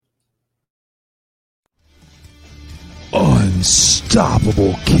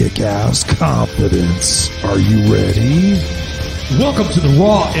unstoppable kick-ass confidence. Are you ready? Welcome to the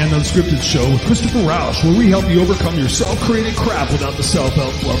Raw and Unscripted Show with Christopher Roush, where we help you overcome your self-created crap without the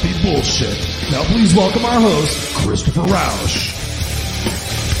self-help fluffy bullshit. Now please welcome our host, Christopher Roush.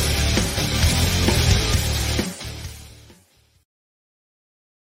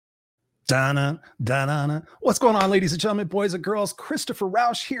 Da-na. What's going on, ladies and gentlemen, boys and girls? Christopher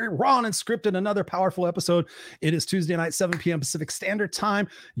Roush here, Raw and Unscripted, another powerful episode. It is Tuesday night, 7 p.m. Pacific Standard Time,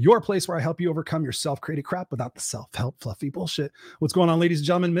 your place where I help you overcome your self-created crap without the self-help fluffy bullshit. What's going on, ladies and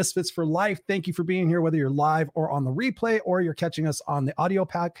gentlemen? Misfits for life. Thank you for being here, whether you're live or on the replay, or you're catching us on the audio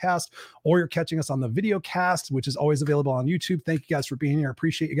podcast, or you're catching us on the video cast, which is always available on YouTube. Thank you guys for being here. I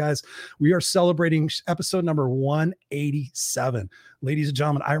appreciate you guys. We are celebrating episode number 187. Ladies and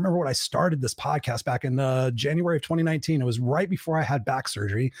gentlemen, I remember when I started this podcast back in January of 2019. It was right before I had back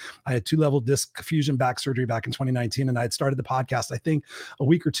surgery. I had 2-level disc fusion back surgery back in 2019, and I had started the podcast, I think, a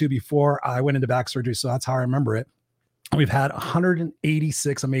week or two before I went into back surgery. So that's how I remember it. We've had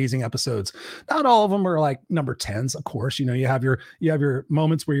 186 amazing episodes. Not all of them are like number 10s, of course. You know, you have your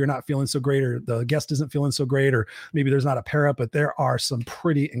moments where you're not feeling so great, or the guest isn't feeling so great, or maybe there's not a pair up, but there are some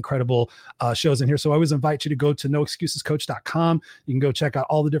pretty incredible shows in here. So I always invite you to go to noexcusescoach.com. You can go check out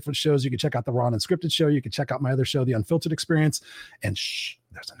all the different shows. You can check out the Raw and Unscripted show. You can check out my other show, The Unfiltered Experience. And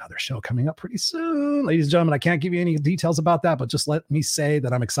there's another show coming up pretty soon. Ladies and gentlemen, I can't give you any details about that, but just let me say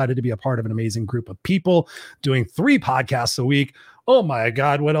that I'm excited to be a part of an amazing group of people doing 3 podcasts a week. Oh my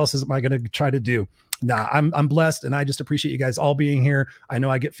God, what else am I going to try to do? Nah, I'm blessed, and I just appreciate you guys all being here. I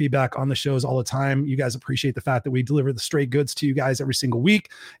know I get feedback on the shows all the time. You guys appreciate the fact that we deliver the straight goods to you guys every single week,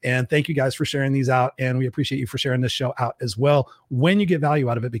 and thank you guys for sharing these out, and we appreciate you for sharing this show out as well when you get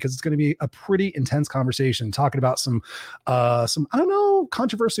value out of it, because it's going to be a pretty intense conversation talking about some I don't know,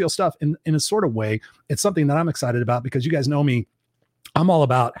 controversial stuff in a sort of way. It's something that I'm excited about because you guys know me. I'm all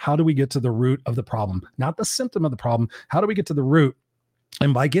about how do we get to the root of the problem, not the symptom of the problem. How do we get to the root?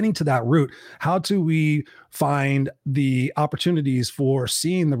 And by getting to that root, how do we find the opportunities for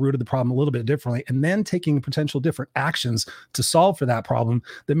seeing the root of the problem a little bit differently, and then taking potential different actions to solve for that problem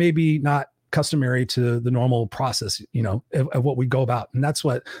that may be not customary to the normal process, you know, of what we go about. And that's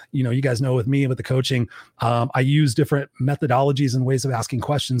what, you know, you guys know with me and with the coaching, I use different methodologies and ways of asking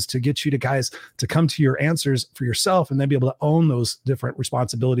questions to get you to guys to come to your answers for yourself, and then be able to own those different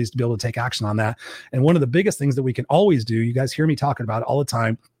responsibilities to be able to take action on that. And one of the biggest things that we can always do, you guys hear me talking about it all the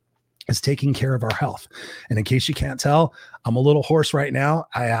time, is taking care of our health. And in case you can't tell, I'm a little hoarse right now.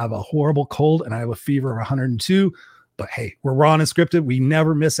 I have a horrible cold and I have a fever of 102. But hey, we're Raw and Unscripted. We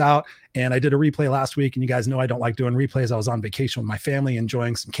never miss out. And I did a replay last week, and you guys know I don't like doing replays. I was on vacation with my family,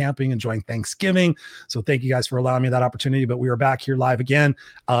 enjoying some camping, enjoying Thanksgiving. So thank you guys for allowing me that opportunity. But we are back here live again,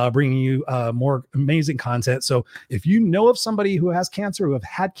 bringing you more amazing content. So if you know of somebody who has cancer, who have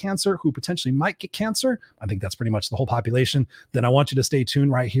had cancer, who potentially might get cancer, I think that's pretty much the whole population, then I want you to stay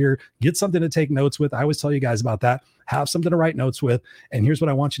tuned right here. Get something to take notes with. I always tell you guys about that. Have something to write notes with. And here's what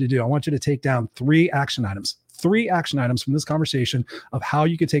I want you to do. I want you to take down 3 action items. 3 action items from this conversation of how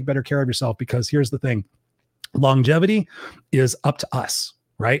you can take better care of yourself. Because here's the thing, longevity is up to us,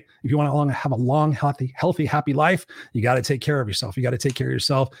 right? If you want to have a long, healthy, happy life, you got to take care of yourself. You got to take care of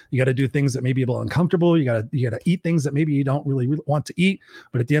yourself. You got to do things that may be a little uncomfortable. You got to eat things that maybe you don't really want to eat.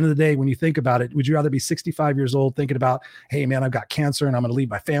 But at the end of the day, when you think about it, would you rather be 65 years old thinking about, hey man, I've got cancer and I'm going to leave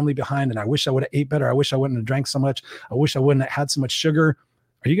my family behind, and I wish I would have ate better. I wish I wouldn't have drank so much. I wish I wouldn't have had so much sugar.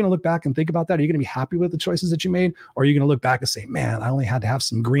 Are you going to look back and think about that? Are you going to be happy with the choices that you made? Or are you going to look back and say, man, I only had to have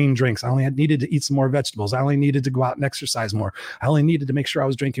some green drinks. I only needed to eat some more vegetables. I only needed to go out and exercise more. I only needed to make sure I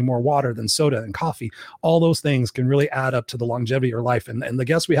was drinking more water than soda and coffee. All those things can really add up to the longevity of your life. And the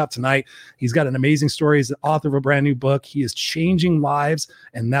guest we have tonight, he's got an amazing story. He's the author of a brand new book. He is changing lives.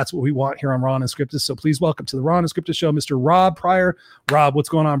 And that's what we want here on Raw and Unscripted. So please welcome to the Raw and Unscripted show, Mr. Rob Pryor. Rob, what's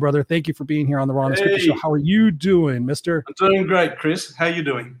going on, brother? Thank you for being here on the Raw and Unscripted show. How are you doing, mister? I'm doing great, Chris. How are you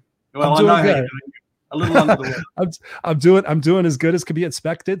doing? Well, I'm doing I know good. how you're doing. A little under the weather. I'm doing as good as could be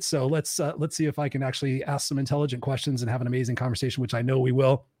expected. So let's see if I can actually ask some intelligent questions and have an amazing conversation, which I know we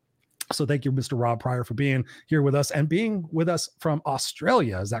will. So thank you, Mr. Rob Pryor, for being here with us and being with us from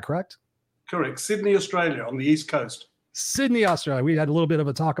Australia. Is that correct? Correct. Sydney, Australia, on the East Coast. Sydney, Australia. We had a little bit of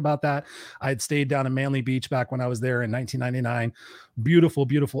a talk about that. I had stayed down in Manly Beach back when I was there in 1999. Beautiful,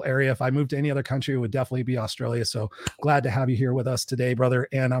 beautiful area. If I moved to any other country, it would definitely be Australia. So glad to have you here with us today, brother.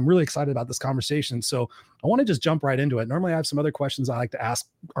 And I'm really excited about this conversation. So I want to just jump right into it. Normally I have some other questions I like to ask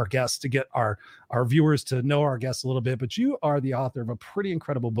our guests to get our viewers to know our guests a little bit, but you are the author of a pretty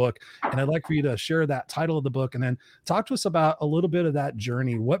incredible book. And I'd like for you to share that title of the book and then talk to us about a little bit of that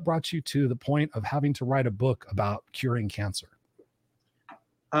journey. What brought you to the point of having to write a book about curing cancer?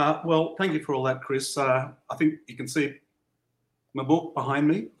 Well, thank you for all that, Chris. I think you can see my book behind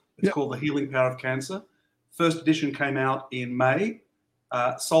me. It's called The Healing Power of Cancer. First edition came out in May,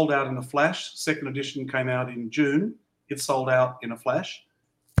 sold out in a flash. Second edition came out in June. It sold out in a flash.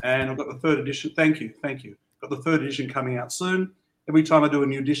 And I've got the third edition. Thank you. Got the third edition coming out soon. Every time I do a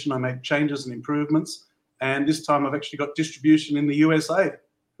new edition, I make changes and improvements. And this time I've actually got distribution in the USA.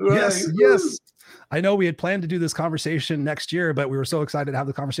 Hooray. Yes. I know we had planned to do this conversation next year, but we were so excited to have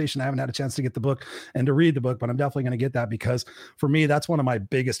the conversation. I haven't had a chance to get the book and to read the book, but I'm definitely going to get that, because for me, that's one of my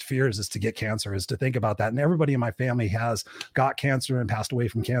biggest fears, is to get cancer, is to think about that. And everybody in my family has got cancer and passed away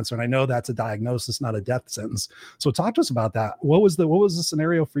from cancer. And I know that's a diagnosis, not a death sentence. So talk to us about that. What was the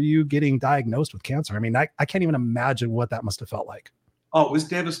scenario for you getting diagnosed with cancer? I mean, I can't even imagine what that must have felt like. Oh, it was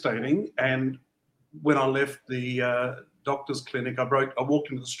devastating. And when I left the doctor's clinic, I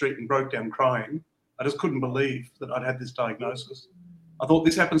walked into the street and broke down crying. I just couldn't believe that I'd had this diagnosis. I thought,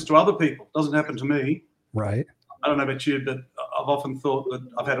 this happens to other people, it doesn't happen to me. Right. I don't know about you, but I've often thought that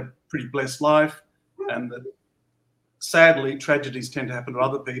I've had a pretty blessed life, and that sadly tragedies tend to happen to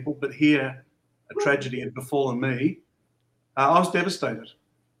other people. But here, a tragedy had befallen me. I was devastated.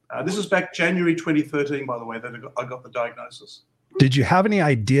 This was back January 2013, by the way, that I got the diagnosis. Did you have any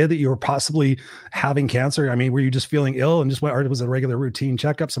idea that you were possibly having cancer? I mean, were you just feeling ill and just went, or was it a regular routine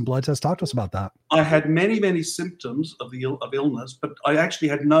checkup, some blood tests? Talk to us about that. I had many symptoms of illness, but I actually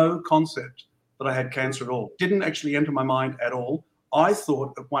had no concept that I had cancer at all. Didn't actually enter my mind at all. I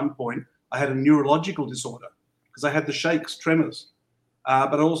thought at one point I had a neurological disorder, because I had the shakes, tremors,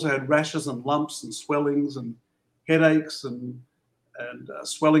 but I also had rashes and lumps and swellings and headaches and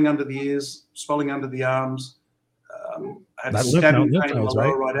swelling under the ears, swelling under the arms. I had stabbing pain in my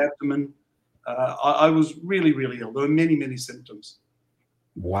lower right abdomen. I was really ill. There were many symptoms.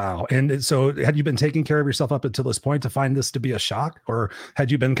 Wow. And so had you been taking care of yourself up until this point to find this to be a shock, or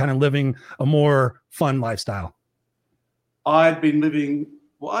had you been kind of living a more fun lifestyle? I'd been living,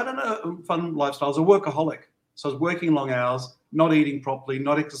 I don't know, fun lifestyle. I was a workaholic. So I was working long hours, not eating properly,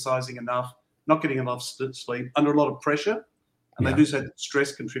 not exercising enough, not getting enough sleep, under a lot of pressure. And they do say that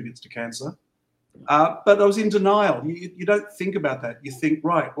stress contributes to cancer. But I was in denial. You don't think about that. You think,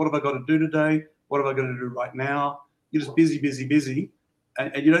 right, what have I got to do today? What have I got to do right now? You're just busy.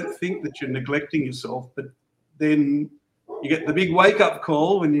 And you don't think that you're neglecting yourself. But then you get the big wake-up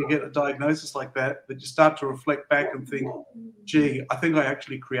call when you get a diagnosis like that you start to reflect back and think, gee, I think I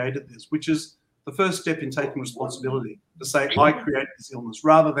actually created this, which is the first step in taking responsibility, to say, I created this illness,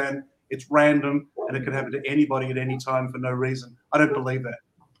 rather than it's random and it can happen to anybody at any time for no reason. I don't believe that.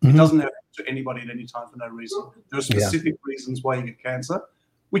 It doesn't happen to anybody at any time for no reason. There are specific reasons why you get cancer,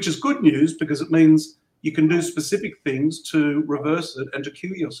 which is good news, because it means you can do specific things to reverse it and to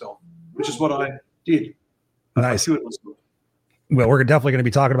cure yourself, which is what I did. Nice. Well, we're definitely going to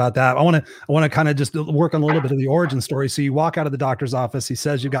be talking about that. I want to kind of just work on a little bit of the origin story. So you walk out of the doctor's office. He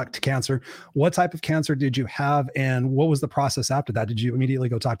says you've got cancer. What type of cancer did you have, and what was the process after that? Did you immediately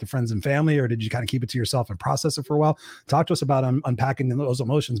go talk to friends and family, or did you kind of keep it to yourself and process it for a while? Talk to us about unpacking those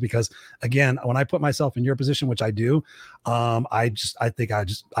emotions, because again, when I put myself in your position, which I do, I think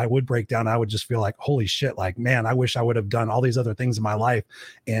I would break down. I would just feel like, holy shit, like, man, I wish I would have done all these other things in my life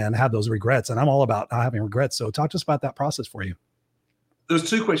and had those regrets. And I'm all about not having regrets. So talk to us about that process for you. There was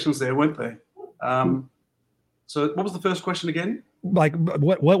two questions there, weren't there? So what was the first question again? Like,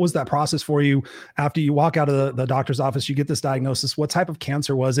 what was that process for you after you walk out of the doctor's office, you get this diagnosis? What type of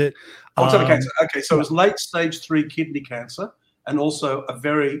cancer was it? What type of cancer? Okay, so it was late stage 3 kidney cancer, and also a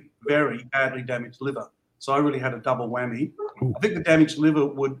very badly damaged liver. So I really had a double whammy. Ooh. I think the damaged liver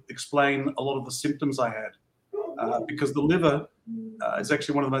would explain a lot of the symptoms I had, because the liver is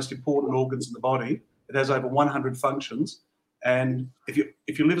actually one of the most important organs in the body. It has over 100 functions. And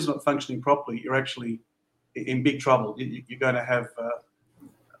if your liver's not functioning properly, you're actually in big trouble. You're going to have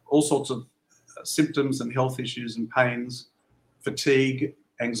all sorts of symptoms and health issues and pains, fatigue,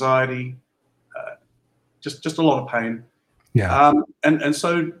 anxiety, just a lot of pain. Yeah. And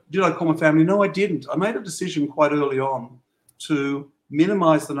so did I call my family? No, I didn't. I made a decision quite early on to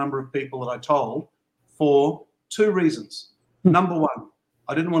minimize the number of people that I told for 2 reasons. Number one,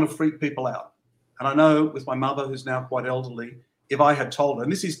 I didn't want to freak people out. And I know with my mother, who's now quite elderly, if I had told her,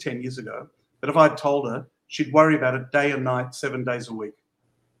 and this is 10 years ago, but if I had told her, she'd worry about it day and night, 7 days a week.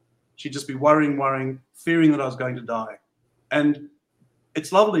 She'd just be worrying, fearing that I was going to die. And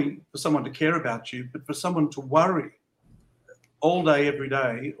it's lovely for someone to care about you, but for someone to worry all day, every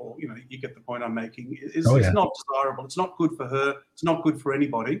day, or, you know, you get the point I'm making, is it's not desirable. It's not good for her. It's not good for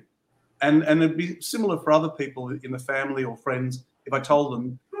anybody. And it'd be similar for other people in the family or friends if I told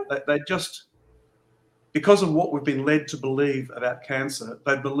them that they just, because of what we've been led to believe about cancer,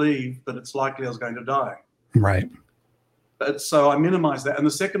 they believe that it's likely I was going to die. Right. But so I minimize that. And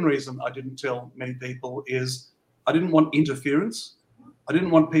the second reason I didn't tell many people is I didn't want interference. I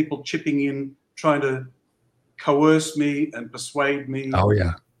didn't want people chipping in, trying to coerce me and persuade me. Oh,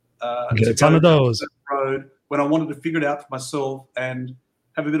 yeah. Get a ton of those. Road when I wanted to figure it out for myself and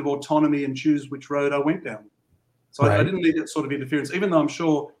have a bit of autonomy and choose which road I went down. So I didn't need that sort of interference, even though I'm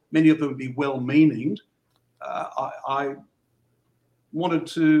sure many of them would be well-meaning. I wanted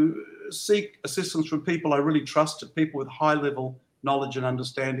to seek assistance from people I really trusted, people with high-level knowledge and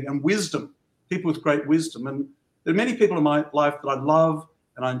understanding and wisdom, people with great wisdom. And there are many people in my life that I love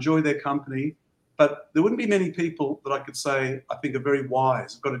and I enjoy their company, but there wouldn't be many people that I could say I think are very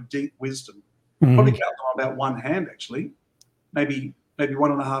wise, have got a deep wisdom. Probably count them on about one hand, actually, maybe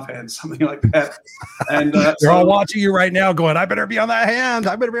 1.5 hands, something like that. And they're all watching you right now going, I better be on that hand.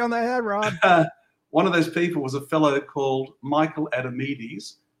 I better be on that hand, Rod. One of those people was a fellow called Michael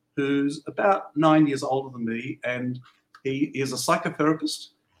Adamides, who's about 9 years older than me, and he is a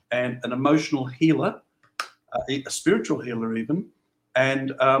psychotherapist and an emotional healer, a spiritual healer even.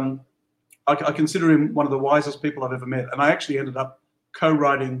 And I consider him one of the wisest people I've ever met. And I actually ended up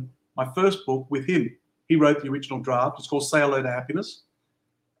co-writing my first book with him. He wrote the original draft. It's called Say Hello to Happiness.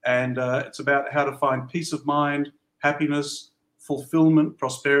 And it's about how to find peace of mind, happiness, fulfillment,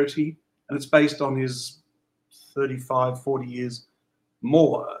 prosperity. And it's based on his 35, 40 years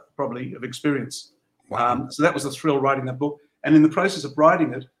more, probably, of experience. Wow. So that was a thrill writing that book. And in the process of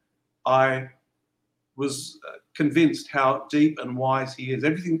writing it, I was convinced how deep and wise he is.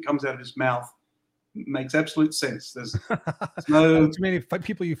 Everything that comes out of his mouth makes absolute sense. There's no too many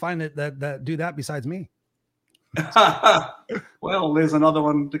people you find that do that besides me. Well, there's another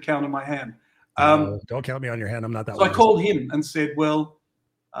one to count on my hand. Don't count me on your hand. I'm not that. So I called him and said, "Well,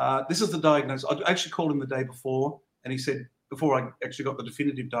 this is the diagnosis." I actually called him the day before, and he said, before I actually got the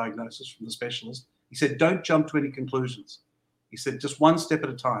definitive diagnosis from the specialist, he said, "Don't jump to any conclusions." He said, "Just one step at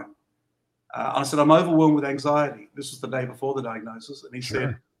a time." I said, "I'm overwhelmed with anxiety." This was the day before the diagnosis, and he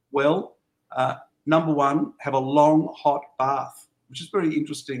said, "Well, number one, have a long hot bath," which is a very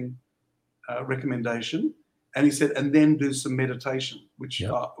interesting recommendation. And he said, and then do some meditation, which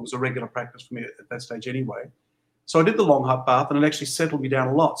was a regular practice for me at that stage anyway. So I did the long hot bath, and it actually settled me down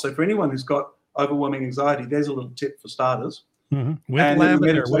a lot. So for anyone who's got overwhelming anxiety, there's a little tip for starters. Mm-hmm.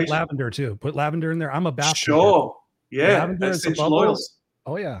 With lavender too. Put lavender in there. I'm a bath. Sure. Yeah. Lavender and some essential oils.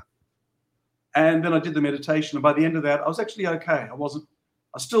 Oh yeah. And then I did the meditation, and by the end of that, I was actually okay. I was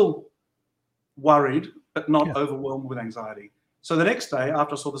still worried, but not overwhelmed with anxiety. So the next day,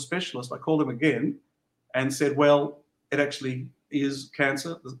 after I saw the specialist, I called him again and said, "Well, it actually is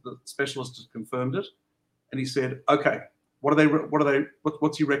cancer. The specialist has confirmed it." And he said, "Okay,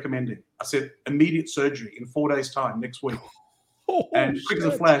 what's he recommending?" I said, "Immediate surgery in 4 days' time, next week." And quick as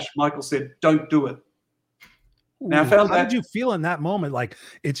a flash, Michael said, "Don't do it." Now, how did you feel in that moment? Like,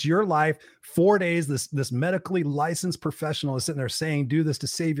 it's your life, 4 days, this medically licensed professional is sitting there saying, do this to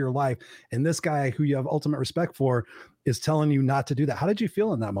save your life. And this guy who you have ultimate respect for is telling you not to do that. How did you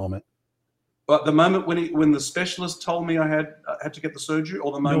feel in that moment? But the moment when the specialist told me I had to get the surgery,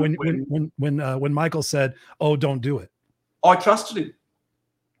 or the moment when Michael said, "Oh, don't do it." I trusted him.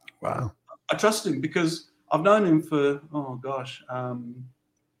 Wow. I trusted him because I've known him for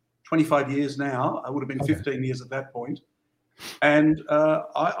 25 years now. I would have been 15 years at that point. And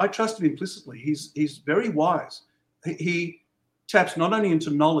I trust him implicitly. He's very wise. He taps not only into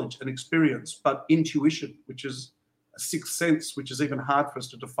knowledge and experience, but intuition, which is a sixth sense, which is even hard for us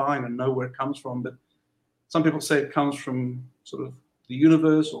to define and know where it comes from. But some people say it comes from sort of the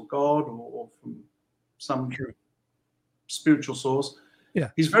universe or God or from some spiritual source.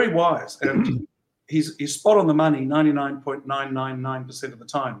 Yeah, he's very wise, and he's spot on the money 99.999% of the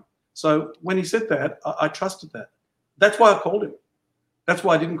time. So when he said that, I trusted that. That's why I called him. That's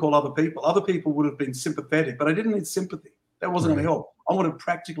why I didn't call other people. Other people would have been sympathetic, but I didn't need sympathy. That wasn't going to help. I wanted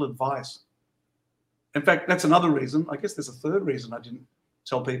practical advice. In fact, that's another reason. I guess there's a third reason I didn't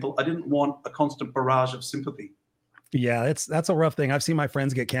tell people. I didn't want a constant barrage of sympathy. Yeah, that's a rough thing. I've seen my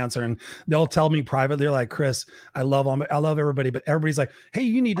friends get cancer, and they'll tell me privately, they're like, "Chris, I love everybody, but everybody's like, hey,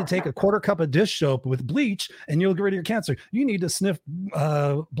 you need to take a 1/4 cup of dish soap with bleach, and you'll get rid of your cancer. You need to sniff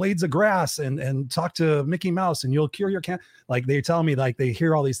blades of grass and talk to Mickey Mouse, and you'll cure your cancer." Like, they tell me, like, they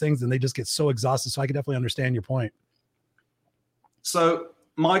hear all these things, and they just get so exhausted. So I can definitely understand your point. So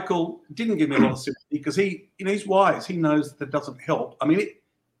Michael didn't give me a lot of sympathy because he's wise. He knows that doesn't help. I mean,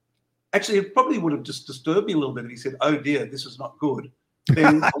 it probably would have just disturbed me a little bit if he said, "Oh dear, this is not good."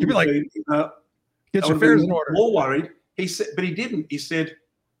 Then You'd be like, "Get your affairs in order." More worried. He said, but he didn't. He said,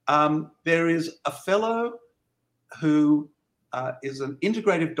 "There is a fellow who is an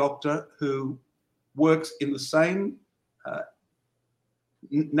integrative doctor who works in the same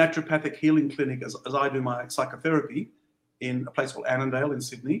naturopathic healing clinic as I do my psychotherapy in a place called Annandale in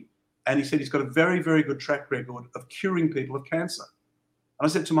Sydney." And he said he's got a very, very good track record of curing people of cancer. And I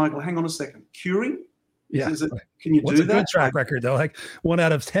said to Michael, hang on a second, curing? Yeah. Can you What's do a that? good track record, though? Like 1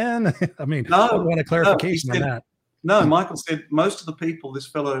 out of 10? I mean, No, I want a clarification on that. No, Michael said most of the people this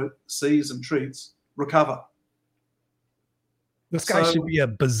fellow sees and treats recover. This guy should be a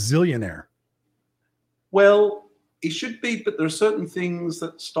bazillionaire. Well, he should be, but there are certain things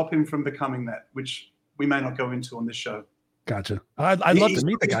that stop him from becoming that, which we may not go into on this show. Gotcha. I'd love to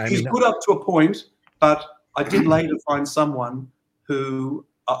meet the guy. He's good up to a point, but I did later find someone who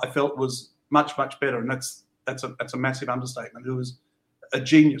I felt was much, much better, and that's a massive understatement, who was a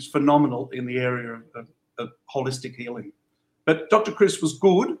genius, phenomenal in the area of holistic healing. But Dr. Chris was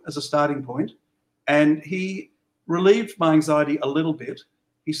good as a starting point, and he relieved my anxiety a little bit.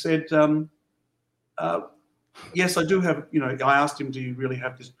 He said, yes, I do have, I asked him, do you really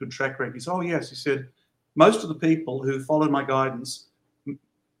have this good track record? He said, oh, yes. He said, most of the people who follow my guidance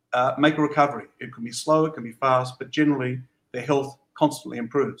make a recovery. It can be slow, it can be fast, but generally their health constantly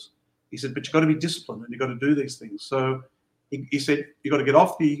improves. He said, but you've got to be disciplined and you've got to do these things. So he said, you've got to get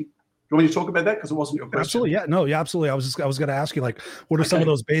off the... Do you want me to talk about that? Because it wasn't your question. Absolutely, yeah. No, yeah, absolutely. I was going to ask you, like, what are some of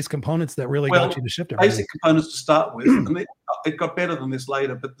those base components that really got you to shift everything? Basic components to start with. And it got better than this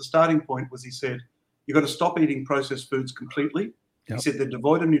later, but the starting point was, he said, you've got to stop eating processed foods completely. Yep. He said they're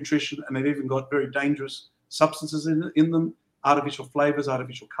devoid of nutrition and they've even got very dangerous substances in them, artificial flavors,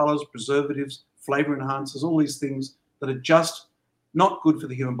 artificial colors, preservatives, flavor enhancers, all these things that are just not good for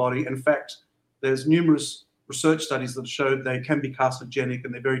the human body. In fact, there's numerous research studies that showed they can be carcinogenic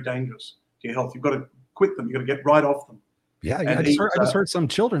and they're very dangerous to your health. You've got to quit them. You've got to get right off them. Yeah, I just heard some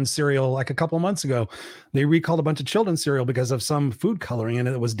children's cereal like a couple of months ago. They recalled a bunch of children's cereal because of some food coloring and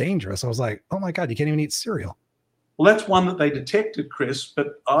it was dangerous. I was like, oh my God, you can't even eat cereal. Well, that's one that they detected, Chris,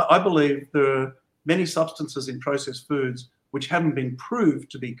 but I believe there are many substances in processed foods which haven't been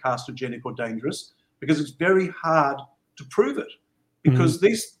proved to be carcinogenic or dangerous because it's very hard to prove it because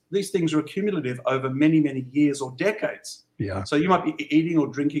these things are accumulative over many, many years or decades. Yeah. So you might be eating or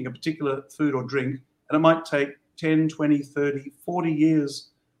drinking a particular food or drink, and it might take 10, 20, 30, 40 years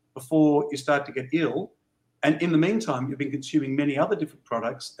before you start to get ill. And in the meantime, you've been consuming many other different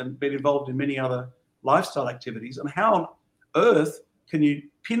products and been involved in many other lifestyle activities. And how on earth can you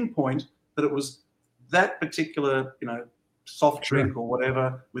pinpoint that it was that particular, soft drink or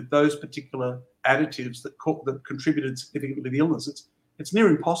whatever with those particular additives that contributed significantly to the illness? It's near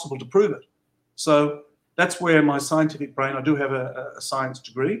impossible to prove it. So that's where my scientific brain, I do have a science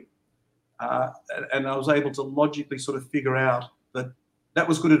degree, and I was able to logically sort of figure out that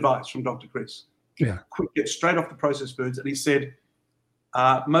was good advice from Dr. Chris. Yeah. Get straight off the processed foods. And he said,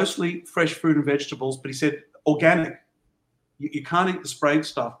 mostly fresh fruit and vegetables, but he said organic. You can't eat the sprayed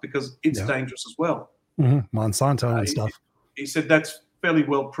stuff because it's dangerous as well. Mm-hmm. Monsanto and stuff. He said that's fairly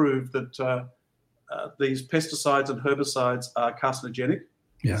well proved that these pesticides and herbicides are carcinogenic.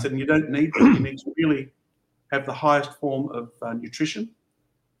 Yeah. He said, and you don't need them. You need to really have the highest form of nutrition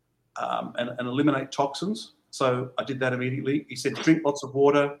and eliminate toxins. So I did that immediately. He said, drink lots of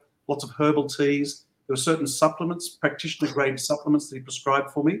water, lots of herbal teas. There were certain supplements, practitioner-grade supplements that he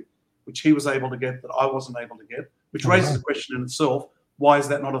prescribed for me, which he was able to get that I wasn't able to get, which raises the question in itself, why is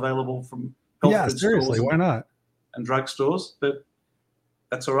that not available from health food seriously, stores why not? and drugstores? But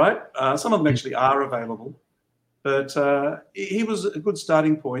that's all right. Some of them actually are available. But he was a good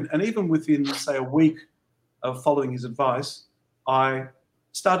starting point. And even within, say, a week of following his advice, I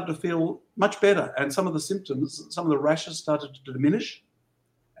started to feel much better. And some of the symptoms, some of the rashes started to diminish,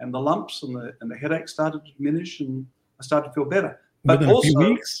 and the lumps and the headache started to diminish, and I started to feel better. But within also, a few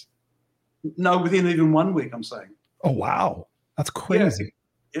weeks? No, within even 1 week, I'm saying. Oh, wow. That's crazy.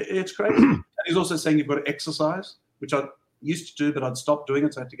 Yeah, it's crazy. And he's also saying you've got to exercise, which I used to do, but I'd stopped doing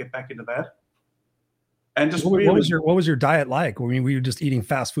it, so I had to get back into that. And just what was your diet like? I mean, were you just eating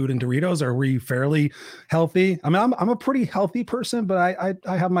fast food and Doritos, or were you fairly healthy? I mean, I'm a pretty healthy person, but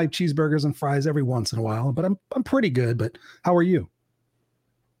I have my cheeseburgers and fries every once in a while. But I'm pretty good. But how are you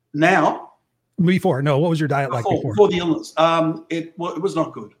now? Before, no. What was your diet like before? Before the illness? It was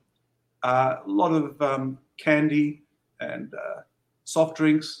not good. A lot of candy and soft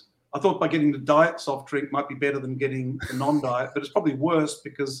drinks, I thought by getting the diet soft drink might be better than getting the non-diet, but it's probably worse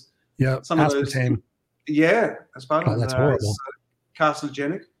because some of those, aspartame. That's horrible. Is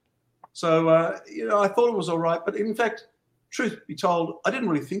carcinogenic. So I thought it was all right, but in fact, truth be told, I didn't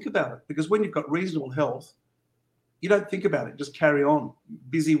really think about it because when you've got reasonable health, you don't think about it. Just carry on,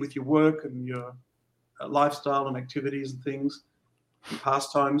 busy with your work and your lifestyle and activities and things, and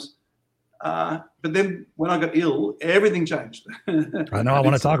pastimes. But then when I got ill, everything changed. I know. I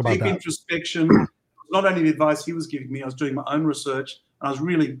want to talk about deep that. Introspection. Not only the advice he was giving me, I was doing my own research, and I was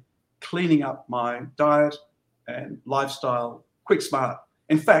really cleaning up my diet and lifestyle, quick, smart.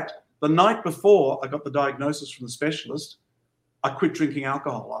 In fact, the night before I got the diagnosis from the specialist, I quit drinking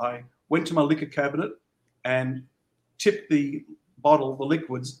alcohol. I went to my liquor cabinet and tipped the bottle, the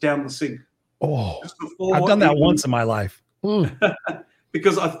liquids, down the sink. Oh, I've done that once in my life.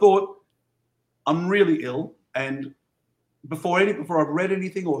 Because I thought, I'm really ill, and before I've read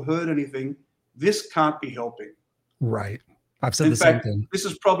anything or heard anything, this can't be helping. Right. I've said the same thing. This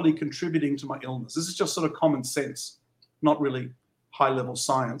is probably contributing to my illness. This is just sort of common sense, not really high-level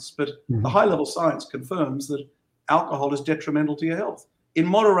science. But the high-level science confirms that alcohol is detrimental to your health. In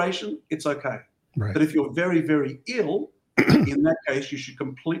moderation, it's okay. Right. But if you're very, very ill, in that case, you should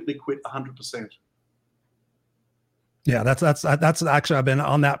completely quit 100%. Yeah, that's actually, I've been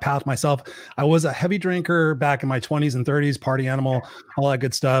on that path myself. I was a heavy drinker back in my 20s and 30s, party animal, all that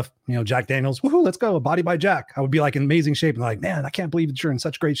good stuff. Jack Daniels, woohoo, let's go, Body by Jack. I would be like in amazing shape and like, man, I can't believe that you're in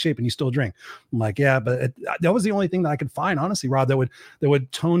such great shape and you still drink. I'm like, yeah, but that was the only thing that I could find, honestly, Rod, that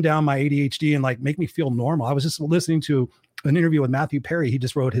would tone down my ADHD and like make me feel normal. I was just listening to an interview with Matthew Perry. He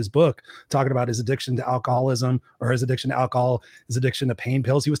just wrote his book talking about his addiction to alcoholism, or his addiction to alcohol, his addiction to pain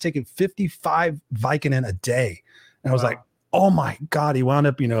pills. He was taking 55 Vicodin a day. And I was like, oh my God, he wound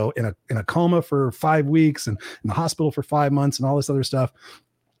up, in a coma for 5 weeks and in the hospital for 5 months and all this other stuff.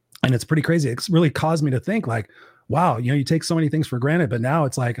 And it's pretty crazy. It's really caused me to think like, wow, you take so many things for granted, but now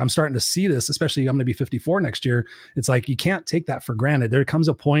it's like, I'm starting to see this, especially I'm going to be 54 next year. It's like, you can't take that for granted. There comes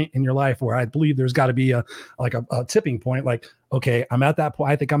a point in your life where I believe there's got to be a tipping point. Like, okay, I'm at that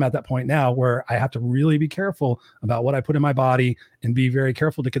point. I think I'm at that point now where I have to really be careful about what I put in my body and be very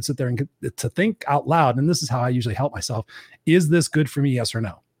careful to sit there and to think out loud. And this is how I usually help myself. Is this good for me? Yes or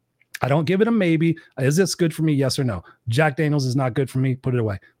no? I don't give it a maybe. Is this good for me? Yes or no? Jack Daniels is not good for me. Put it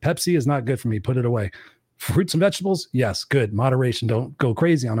away. Pepsi is not good for me. Put it away. Fruits and vegetables, yes, good. Moderation, don't go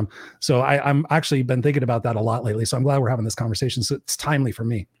crazy on them. So I'm actually been thinking about that a lot lately. So I'm glad we're having this conversation. So it's timely for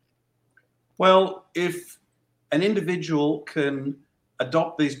me. Well, if an individual can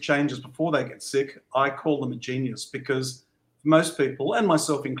adopt these changes before they get sick, I call them a genius, because most people, and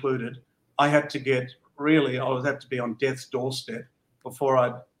myself included, I would have to be on death's doorstep before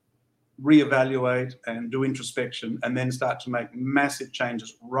I'd reevaluate and do introspection and then start to make massive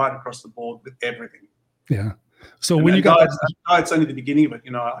changes right across the board with everything. Yeah. So when you got diet's only the beginning of it.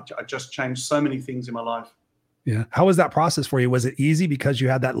 I just changed so many things in my life. Yeah. How was that process for you? Was it easy because you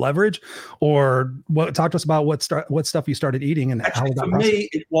had that leverage, or talk to us about what stuff you started eating and actually, how was that for process? me,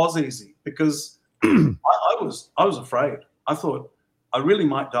 it was easy because I was afraid. I thought I really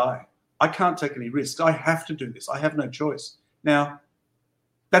might die. I can't take any risks. I have to do this. I have no choice. Now,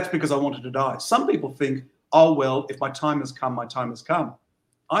 that's because I wanted to die. Some people think, oh, well, if my time has come, my time has come.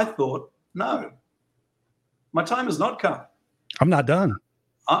 I thought, no. My time has not come. I'm not done.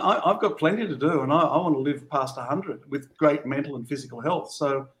 I've got plenty to do, and I want to live past 100 with great mental and physical health.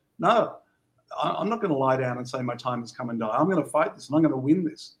 So, no, I'm not going to lie down and say my time has come and die. I'm going to fight this, and I'm going to win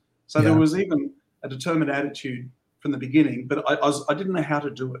this. So There was even a determined attitude from the beginning, but I didn't know how to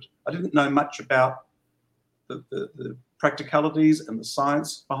do it. I didn't know much about the practicalities and the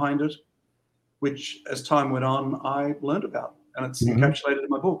science behind it, which, as time went on, I learned about, and it's encapsulated in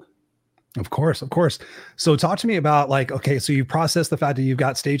my book. Of course. So talk to me about okay, so you processed the fact that you've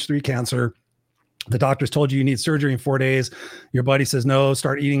got stage 3 cancer. The doctors told you need surgery in 4 days. Your buddy says, no,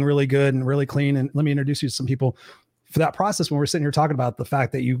 start eating really good and really clean. And let me introduce you to some people. For that process, when we're sitting here talking about the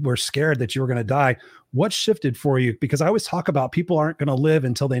fact that you were scared that you were going to die, what shifted for you? Because I always talk about people aren't going to live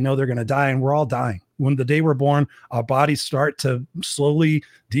until they know they're going to die, and we're all dying. When the day we're born, our bodies start to slowly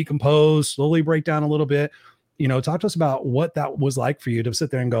decompose, slowly break down a little bit. Talk to us about what that was like for you to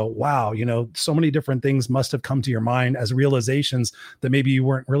sit there and go, wow, so many different things must have come to your mind as realizations that maybe you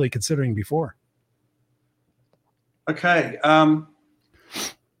weren't really considering before. Okay.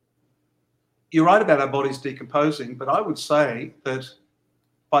 You're right about our bodies decomposing, but I would say that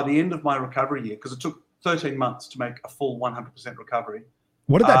by the end of my recovery year, because it took 13 months to make a full 100% recovery.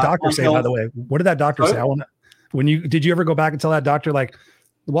 What did that doctor say, by the way? What did that doctor say? Did you ever go back and tell that doctor, like,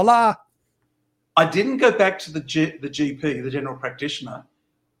 voila? I didn't go back to the GP, the general practitioner,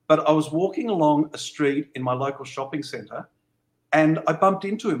 But I was walking along a street in my local shopping centre, and I bumped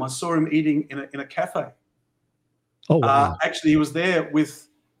into him. I saw him eating in a cafe. Oh, wow. Actually, he was there with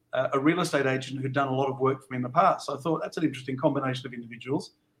a real estate agent who'd done a lot of work for me in the past. So I thought that's an interesting combination of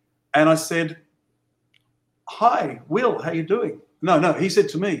individuals. And I said, "Hi, Will, how you doing?" No, he said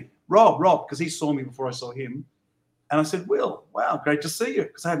to me, Rob, because he saw me before I saw him. And I said, "Will, wow, great to see you,"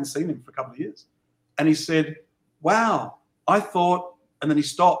 because I hadn't seen him for a couple of years. And he said, "Wow, I thought," and then he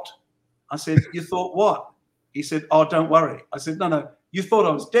stopped. I said, "You thought what?" He said, "Oh, don't worry." I said, No, you thought I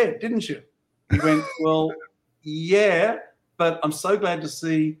was dead, didn't you?" He went, "Well, yeah, but I'm so glad to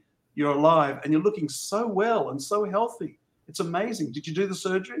see you're alive and you're looking so well and so healthy. It's amazing. Did you do the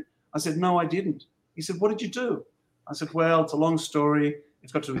surgery?" I said, "No, I didn't." He said, "What did you do?" I said, "Well, it's a long story.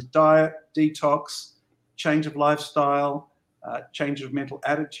 It's got to do with diet, detox, change of lifestyle, change of mental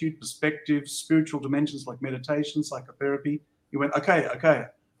attitude, perspective, spiritual dimensions like meditation, psychotherapy." He went, okay.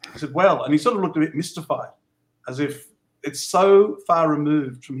 I said, "Well," and he sort of looked a bit mystified, as if it's so far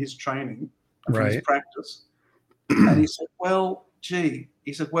removed from his training and from his practice. And he said, "Well, gee,"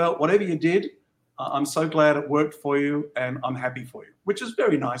 he said, "well, whatever you did, I'm so glad it worked for you and I'm happy for you," which is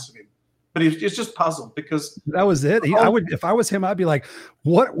very nice of him. But he's just puzzled because that was it. I would, if I was him, I'd be like,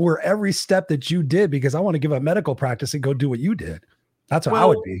 "What were every step that you did? Because I want to give up medical practice and go do what you did." That's what I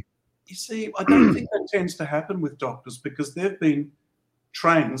would be. You see, I don't think that tends to happen with doctors because they've been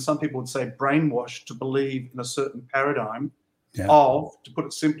trained, some people would say brainwashed, to believe in a certain paradigm of, to put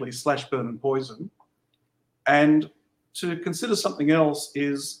it simply, slash, burn and poison. And to consider something else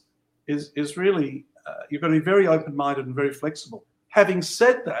is really, you've got to be very open-minded and very flexible. Having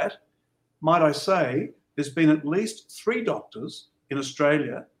said that, might I say, there's been at least 3 doctors in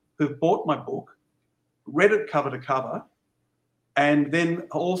Australia who've bought my book, read it cover to cover, and then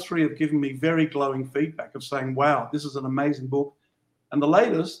all 3 have given me very glowing feedback of saying, "Wow, this is an amazing book." And the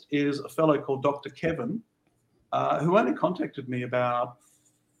latest is a fellow called Dr. Kevin, who only contacted me about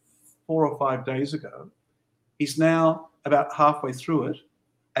 4 or 5 days ago. He's now about halfway through it,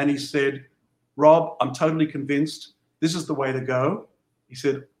 and he said, "Rob, I'm totally convinced this is the way to go." He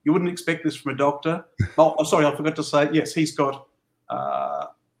said, "You wouldn't expect this from a doctor." Oh, sorry, I forgot to say, yes, he's got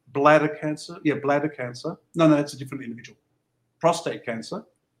bladder cancer. Yeah, bladder cancer. No, it's a different individual. Prostate cancer.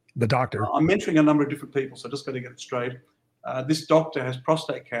 The doctor. I'm mentoring a number of different people, so I just got to get it straight. This doctor has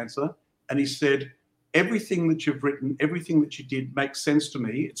prostate cancer, and he said, "Everything that you've written, everything that you did makes sense to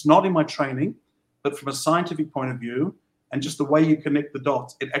me. It's not in my training, but from a scientific point of view, and just the way you connect the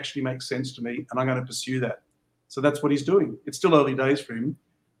dots, it actually makes sense to me, and I'm going to pursue that." So that's what he's doing. It's still early days for him.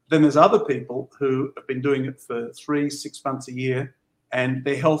 Then there's other people who have been doing it for 3-6 months a year, and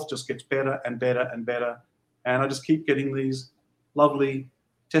their health just gets better and better and better. And I just keep getting these lovely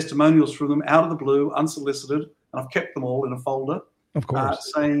testimonials from them out of the blue, unsolicited, and I've kept them all in a folder, of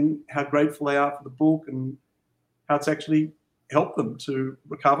course, saying how grateful they are for the book and how it's actually helped them to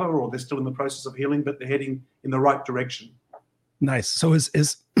recover, or they're still in the process of healing, but they're heading in the right direction. Nice. So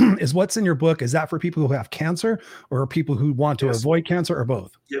is what's in your book, is that for people who have cancer or people who want to avoid cancer, or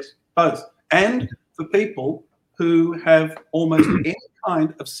both? Yes, both. And for people who have almost any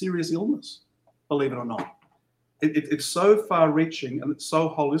kind of serious illness, believe it or not. It's so far-reaching and it's so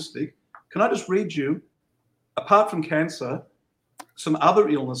holistic. Can I just read you, apart from cancer, some other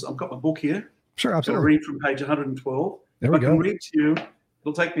illness? I've got my book here. Sure, absolutely. I'll read from page 112. There we go. I can read to you,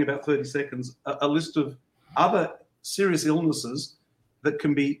 it'll take me about 30 seconds, a list of other serious illnesses that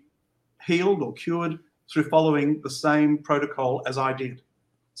can be healed or cured through following the same protocol as I did.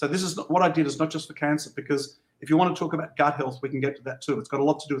 So this is what I did is not just for cancer, because if you want to talk about gut health, we can get to that too. It's got a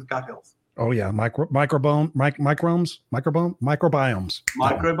lot to do with gut health. Oh yeah, microbiomes.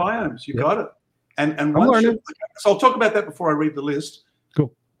 You got it. And once so I'll talk about that before I read the list.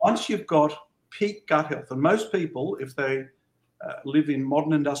 Cool. Once you've got peak gut health, and most people, if they live in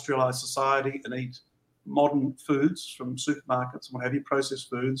modern industrialized society and eat modern foods from supermarkets and what have you, processed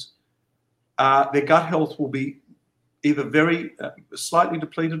foods, their gut health will be either very slightly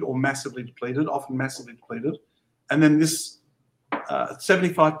depleted or massively depleted, often massively depleted. And then this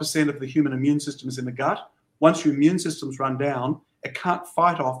 75% of the human immune system is in the gut. Once your immune system's run down, it can't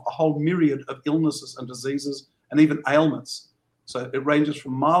fight off a whole myriad of illnesses and diseases and even ailments. So it ranges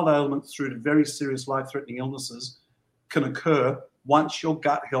from mild ailments through to very serious life-threatening illnesses can occur once your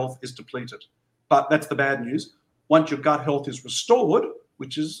gut health is depleted. But that's the bad news. Once your gut health is restored,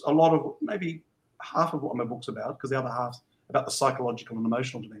 which is a lot of, maybe half of what my book's about, because the other half's about the psychological and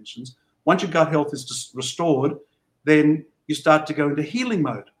emotional dimensions. Once your gut health is just restored, then you start to go into healing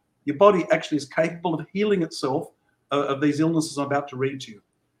mode. Your body actually is capable of healing itself of these illnesses I'm about to read to you.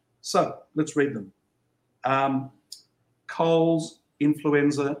 So let's read them. Coles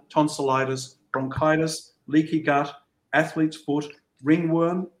influenza, tonsillitis, bronchitis, leaky gut, athlete's foot,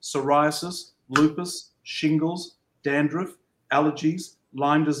 ringworm, psoriasis, lupus, shingles, dandruff, allergies,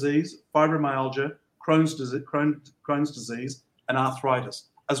 Lyme disease, fibromyalgia, Crohn's disease, and arthritis,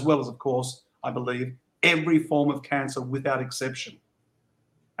 as well as, of course, I believe, every form of cancer without exception.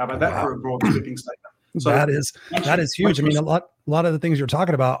 How about that for a broad sweeping statement? So that is huge. I mean, a lot of the things you're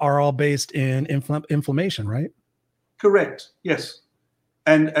talking about are all based in inflammation, right? Correct. Yes,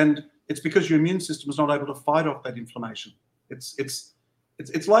 and it's because your immune system is not able to fight off that inflammation. It's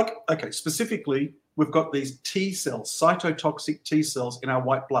like, okay, specifically, we've got these T cells, cytotoxic T cells in our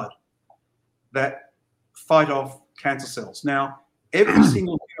white blood that fight off cancer cells. Now, every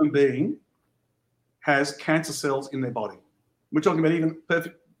single human being has cancer cells in their body. We're talking about even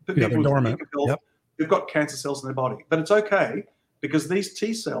perfect people dormant. Health, they've got cancer cells in their body. But it's okay because these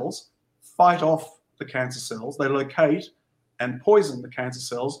T cells fight off the cancer cells. They locate and poison the cancer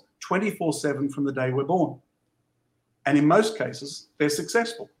cells 24/7 from the day we're born. And in most cases, they're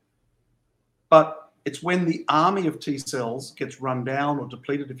successful. But it's when the army of T cells gets run down or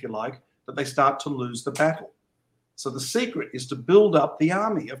depleted, if you like, that they start to lose the battle. So the secret is to build up the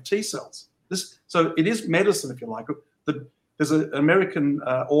army of T cells. So it is medicine, if you like. There's an American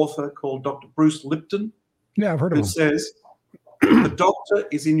author called Dr. Bruce Lipton. Yeah, I've heard of him. Who says, the doctor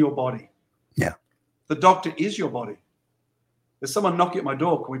is in your body. Yeah. The doctor is your body. There's someone knocking at my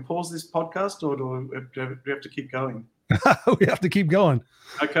door. Can we pause this podcast or do we have to keep going? We have to keep going.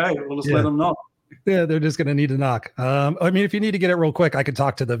 Okay, we'll just let them knock. Yeah, they're just going to need to knock. I mean, if you need to get it real quick, I could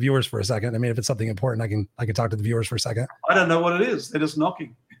talk to the viewers for a second. I mean, if it's something important, I can talk to the viewers for a second. I don't know what it is. They're just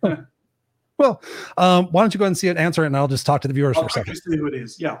knocking. Well, why don't you go ahead and see it, answer it, and I'll just talk to the viewers for a second. See who it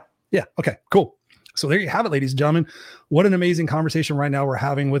is. Yeah. Yeah. Okay, cool. So there you have it, ladies and gentlemen. What an amazing conversation right now we're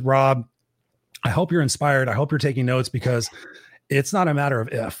having with Rob. I hope you're inspired. I hope you're taking notes because it's not a matter of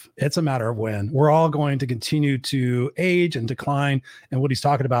if, it's a matter of when. We're all going to continue to age and decline. And what he's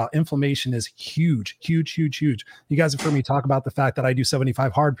talking about, inflammation is huge, huge, huge, huge. You guys have heard me talk about the fact that I do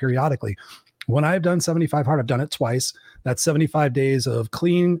 75 hard periodically. When I've done 75 hard, I've done it twice. That's 75 days of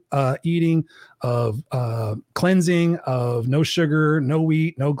clean eating, of cleansing, of no sugar, no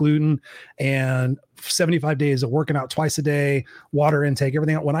wheat, no gluten, and 75 days of working out twice a day, water intake,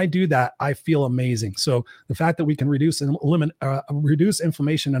 everything. When I do that, I feel amazing. So the fact that we can reduce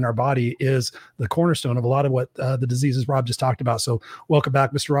inflammation in our body is the cornerstone of a lot of what the diseases Rob just talked about. So welcome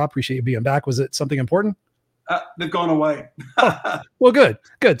back, Mr. Rob. Appreciate you being back. Was it something important? They've gone away. Well, good.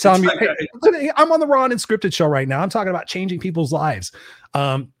 Tell me, hey, I'm on the Raw and Unscripted show right now. I'm talking about changing people's lives.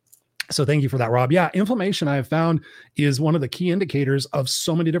 So thank you for that, Rob. Yeah, inflammation I have found is one of the key indicators of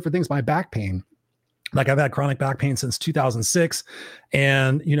so many different things. My back pain. Like I've had chronic back pain since 2006.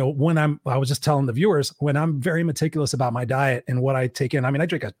 And, you know, I was just telling the viewers, when I'm very meticulous about my diet and what I take in, I mean, I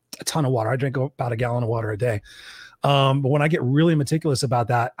drink a ton of water. I drink about a gallon of water a day. But when I get really meticulous about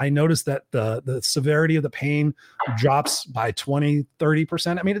that, I notice that the severity of the pain drops by 20,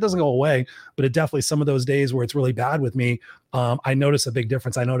 30%. I mean, it doesn't go away, but it definitely, some of those days where it's really bad with me, I notice a big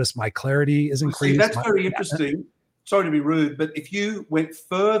difference. I notice my clarity is increased. See, that's very interesting. Sorry to be rude, but if you went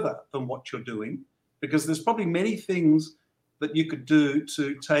further than what you're doing, because there's probably many things that you could do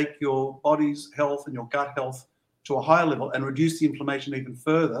to take your body's health and your gut health to a higher level and reduce the inflammation even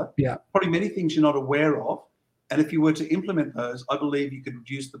further. Yeah. Probably many things you're not aware of. And if you were to implement those, I believe you could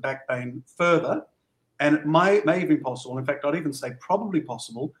reduce the back pain further. And it may even be possible, in fact, I'd even say probably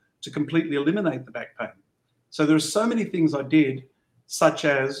possible, to completely eliminate the back pain. So there are so many things I did, such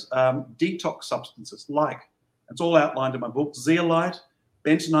as detox substances like, it's all outlined in my book, zeolite,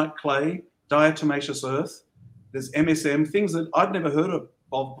 bentonite clay, diatomaceous earth. There's MSM, things that I'd never heard of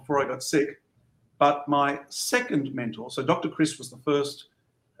before I got sick. But my second mentor, so Dr. Chris was the first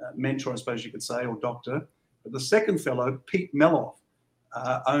mentor, I suppose you could say, or doctor. But the second fellow, Pete Meloff,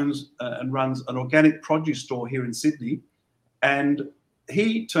 owns and runs an organic produce store here in Sydney. And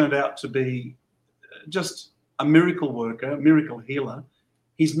he turned out to be just a miracle worker, a miracle healer.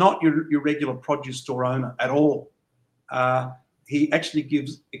 He's not your regular produce store owner at all. He actually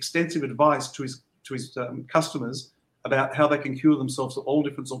gives extensive advice to his customers about how they can cure themselves of all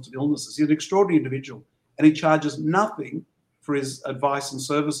different sorts of illnesses. He's an extraordinary individual, and he charges nothing for his advice and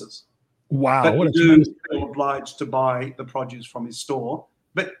services. Wow. But you do feel obliged to buy the produce from his store.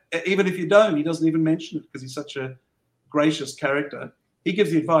 But even if you don't, he doesn't even mention it because he's such a gracious character. He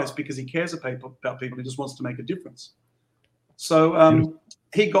gives the advice because he cares about people. He just wants to make a difference. So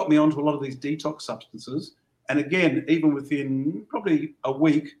he got me onto a lot of these detox substances. And again, even within probably a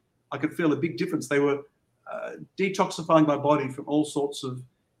week, I could feel a big difference. They were detoxifying my body from all sorts of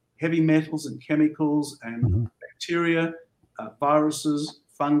heavy metals and chemicals and bacteria. viruses,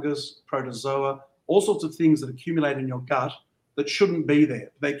 fungus, protozoa, all sorts of things that accumulate in your gut that shouldn't be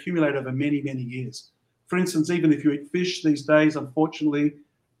there. They accumulate over many, many years. For instance, even if you eat fish these days, unfortunately,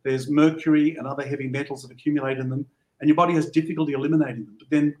 there's mercury and other heavy metals that accumulate in them, and your body has difficulty eliminating them. But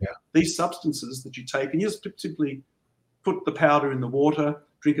then these substances that you take, and you just simply put the powder in the water,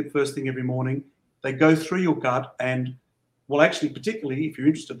 drink it first thing every morning, they go through your gut and, well, actually, particularly if you're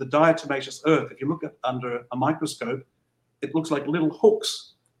interested, the diatomaceous earth, if you look at under a microscope, it looks like little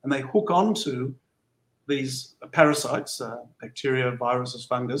hooks, and they hook onto these parasites, bacteria, viruses,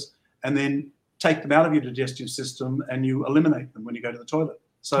 fungus, and then take them out of your digestive system and you eliminate them when you go to the toilet.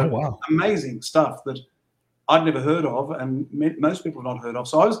 So amazing stuff that I'd never heard of and most people have not heard of.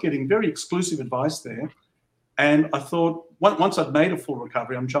 So I was getting very exclusive advice there. And I thought, once I'd made a full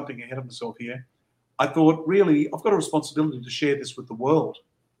recovery, I'm jumping ahead of myself here, I thought, really, I've got a responsibility to share this with the world.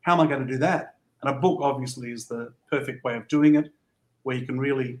 How am I going to do that? And a book, obviously, is the perfect way of doing it, where you can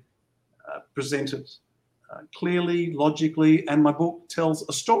really present it clearly, logically. And my book tells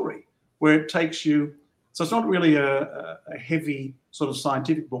a story where it takes you. So it's not really a heavy sort of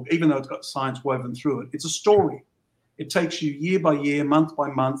scientific book, even though it's got science woven through it. It's a story. It takes you year by year, month by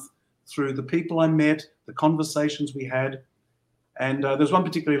month, through the people I met, the conversations we had. And there's one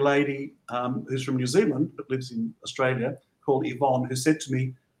particular lady who's from New Zealand but lives in Australia called Yvonne, who said to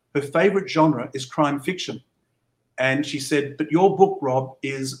me her favourite genre is crime fiction. And she said, but your book, Rob,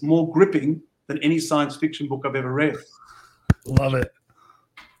 is more gripping than any science fiction book I've ever read. Love it.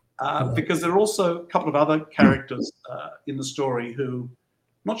 Because there are also a couple of other characters in the story who,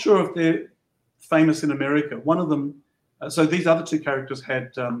 I'm not sure if they're famous in America. One of them, so these other two characters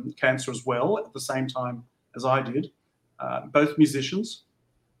had cancer as well at the same time as I did, both musicians.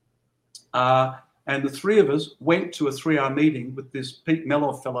 And the three of us went to a 3-hour meeting with this Pete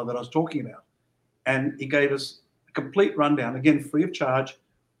Meloff fellow that I was talking about. And he gave us a complete rundown, again, free of charge,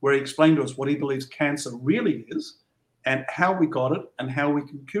 where he explained to us what he believes cancer really is and how we got it and how we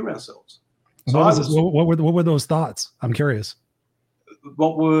can cure ourselves. So what were those thoughts? I'm curious.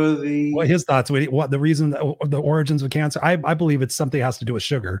 What were his thoughts? What the reason, the origins of cancer? I believe it's something that has to do with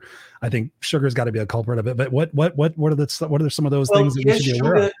sugar. I think sugar's got to be a culprit of it. But what are some of those things that we should be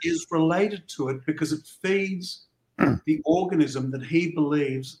aware of? Sugar is related to it because it feeds the organism that he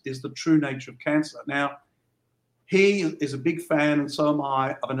believes is the true nature of cancer. Now, he is a big fan, and so am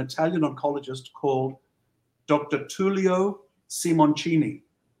I, of an Italian oncologist called Dr. Tullio Simoncini,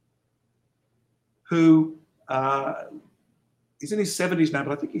 who he's in his 70s now,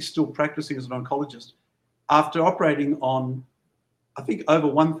 but I think he's still practicing as an oncologist. After operating on, I think, over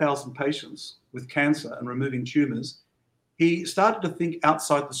 1,000 patients with cancer and removing tumours, he started to think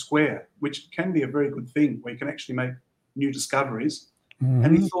outside the square, which can be a very good thing, where you can actually make new discoveries. Mm-hmm.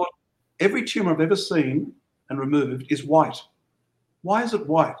 And he thought, every tumour I've ever seen and removed is white. Why is it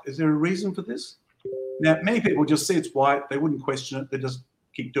white? Is there a reason for this? Now, many people just see it's white. They wouldn't question it. They just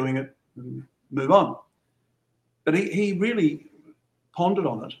keep doing it and move on. But he really pondered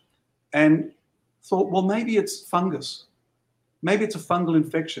on it and thought, well, maybe it's fungus. Maybe it's a fungal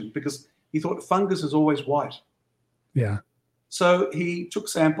infection, because he thought fungus is always white. Yeah. So he took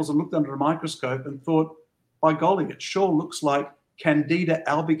samples and looked under a microscope and thought, by golly, it sure looks like Candida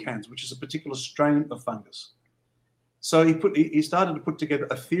albicans, which is a particular strain of fungus. So he started to put together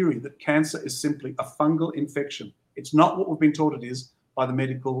a theory that cancer is simply a fungal infection. It's not what we've been taught it is by the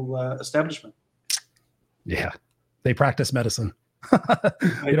medical establishment. Yeah, they practice medicine.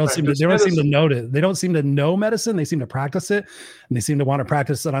 They don't seem to know it. They don't seem to know medicine. They seem to practice it, and they seem to want to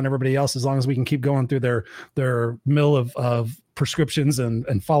practice it on everybody else. As long as we can keep going through their mill of prescriptions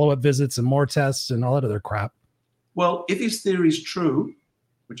and follow-up visits and more tests and all that other crap. Well, if his theory is true,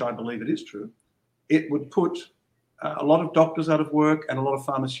 which I believe it is true, it would put a lot of doctors out of work and a lot of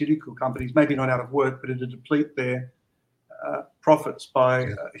pharmaceutical companies, maybe not out of work, but it would deplete their profits by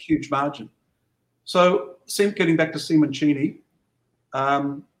a huge margin. So, getting back to Simoncini,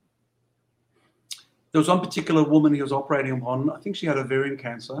 there was one particular woman he was operating on. I think she had ovarian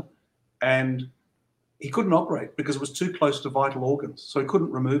cancer, and he couldn't operate because it was too close to vital organs, so he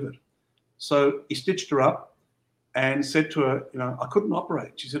couldn't remove it. So he stitched her up and said to her, I couldn't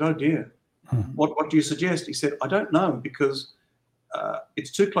operate. She said, oh dear, what do you suggest? He said, I don't know, because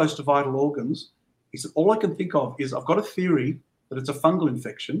it's too close to vital organs. He said, all I can think of is I've got a theory that it's a fungal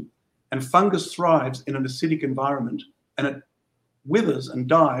infection, and fungus thrives in an acidic environment, and it withers and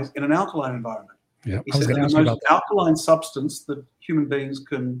dies in an alkaline environment. Yeah, he said the most alkaline substance that human beings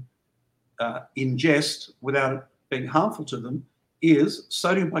can ingest without it being harmful to them is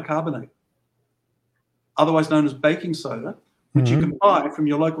sodium bicarbonate, otherwise known as baking soda, which you can buy from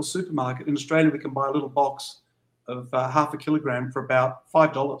your local supermarket. In Australia, we can buy a little box of half a kilogram for about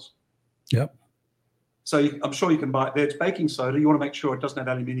 $5. Yep. So I'm sure you can buy it there. It's baking soda. You want to make sure it doesn't have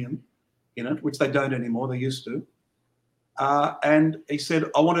aluminium in it, which they don't anymore. They used to. And he said,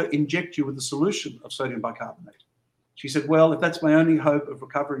 I want to inject you with a solution of sodium bicarbonate. She said, well, if that's my only hope of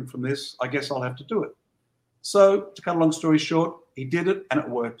recovering from this, I guess I'll have to do it. So to cut a long story short, he did it and it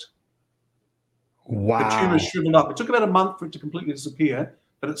worked. Wow. The tumor shriveled up. It took about a month for it to completely disappear,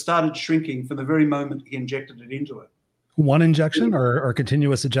 but it started shrinking from the very moment he injected it into it. One injection or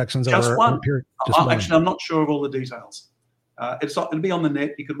continuous injections Just over one. a period? Just one. Actually, I'm not sure of all the details. It'll be on the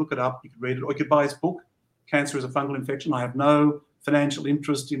net. You could look it up. You could read it, or you could buy his book, Cancer is a Fungal Infection. I have no financial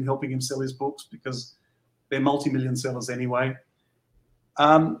interest in helping him sell his books because they're multi-million sellers anyway.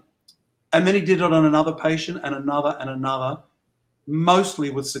 And then he did it on another patient and another, mostly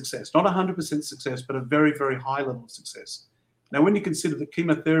with success. Not 100% success, but a very, very high level of success. Now, when you consider that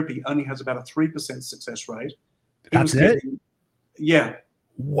chemotherapy only has about a 3% success rate. That's it? Yeah.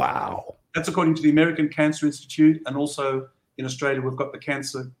 Wow. That's according to the American Cancer Institute, and also in Australia, we've got the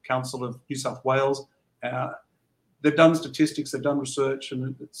Cancer Council of New South Wales. They've done statistics, they've done research,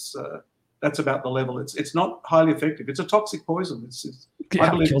 and that's about the level. It's not highly effective. It's a toxic poison. I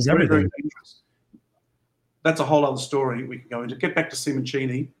believe it kills it's very, everything. very dangerous. That's a whole other story we can go into. Get back to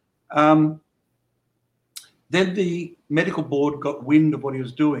Simoncini. Then the medical board got wind of what he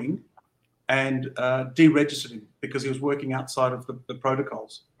was doing and deregistered him because he was working outside of the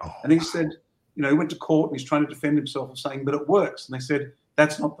protocols. And he said, he went to court and he's trying to defend himself of saying, but it works. And they said,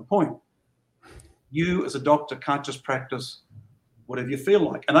 that's not the point. You as a doctor can't just practice whatever you feel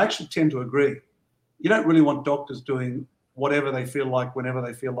like. And I actually tend to agree. You don't really want doctors doing whatever they feel like, whenever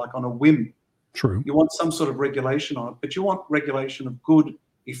they feel like, on a whim. True. You want some sort of regulation on it, but you want regulation of good,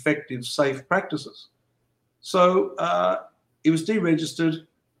 effective, safe practices. So he was deregistered,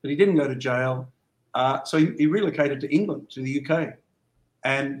 but he didn't go to jail. So he relocated to England, to the UK.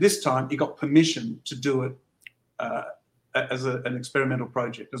 And this time he got permission to do it as an experimental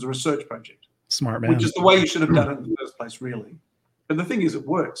project, as a research project. Smart man. Which is the way you should have done it in the first place, really. But the thing is, it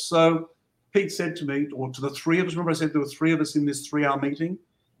works. So Pete said to me, or to the three of us, remember I said there were three of us in this 3-hour meeting?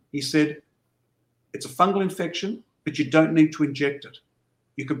 He said, it's a fungal infection, but you don't need to inject it.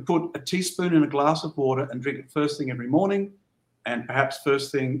 You can put a teaspoon in a glass of water and drink it first thing every morning, and perhaps first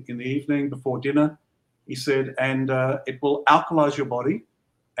thing in the evening before dinner, he said, and it will alkalize your body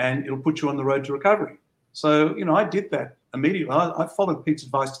and it'll put you on the road to recovery. So, I did that immediately. I followed Pete's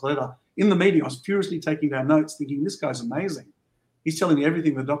advice to the letter. In the meeting, I was furiously taking down notes thinking, this guy's amazing. He's telling me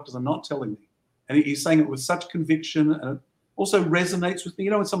everything the doctors are not telling me. And he's saying it with such conviction, and it also resonates with me.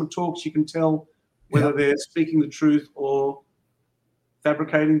 When someone talks, you can tell whether they're speaking the truth or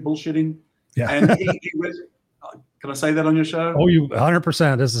fabricating, bullshitting. Yeah. And can I say that on your show? Oh, you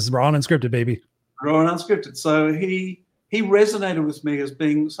 100%. This is raw and unscripted, baby. Raw and unscripted. So he resonated with me as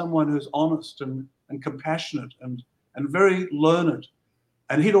being someone who's honest and compassionate and very learned.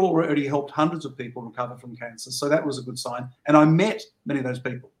 And he'd already helped hundreds of people recover from cancer. So that was a good sign. And I met many of those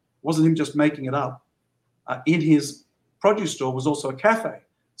people. It wasn't him just making it up. In his produce store was also a cafe.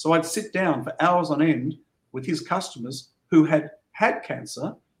 So I'd sit down for hours on end with his customers who had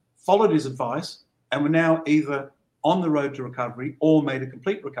cancer, followed his advice, and were now either on the road to recovery or made a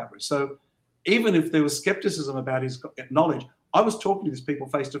complete recovery. So even if there was skepticism about his knowledge, I was talking to these people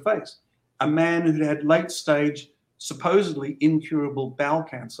face to face. A man who had late stage, supposedly incurable bowel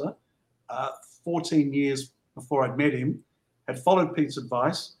cancer, 14 years before I'd met him, had followed Pete's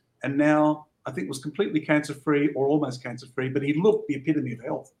advice, and now I think was completely cancer-free or almost cancer-free, but he looked the epitome of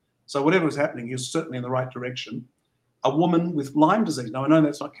health. So whatever was happening, he was certainly in the right direction. A woman with Lyme disease. Now, I know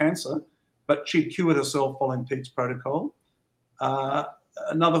that's not cancer, but she'd cured herself following Pete's protocol.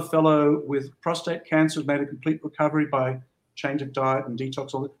 Another fellow with prostate cancer had made a complete recovery by change of diet and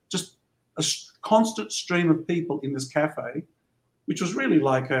detox. Just a constant stream of people in this cafe, which was really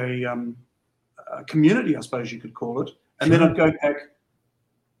like a community, I suppose you could call it. And then I'd go back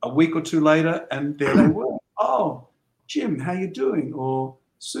a week or two later, and there they were. Oh, Jim, how you doing? Or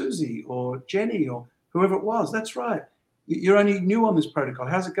Susie, or Jenny, or whoever it was. That's right. You're only new on this protocol.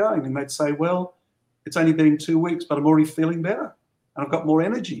 How's it going? And they'd say, well, it's only been 2 weeks, but I'm already feeling better, and I've got more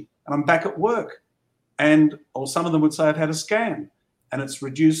energy, and I'm back at work. Or some of them would say, I've had a scan, and it's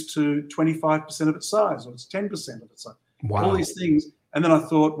reduced to 25% of its size, or it's 10% of its size. Wow. All these things. And then I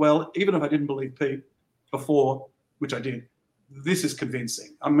thought, well, even if I didn't believe Pete before, which I did, this is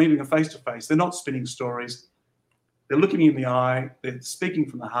convincing. I'm meeting them face to face. They're not spinning stories. They're looking me in the eye. They're speaking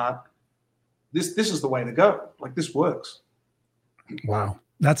from the heart. This is the way to go. Like, this works. Wow.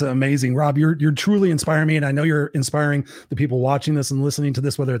 That's amazing, Rob. You're truly inspiring me, and I know you're inspiring the people watching this and listening to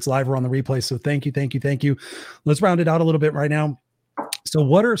this, whether it's live or on the replay. So thank you. Let's round it out a little bit right now. So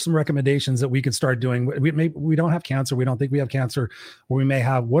what are some recommendations that we could start doing? We don't have cancer. We don't think we have cancer, or we may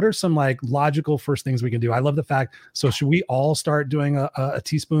have. What are some like logical first things we can do? I love the fact. So should we all start doing a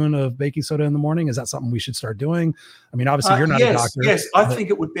teaspoon of baking soda in the morning? Is that something we should start doing? I mean, obviously you're not a doctor. Yes, I think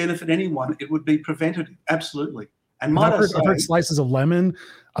it would benefit anyone. It would be preventative. Absolutely. And I've heard slices of lemon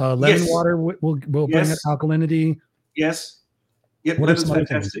water will bring it alkalinity. Yes. Yep, that is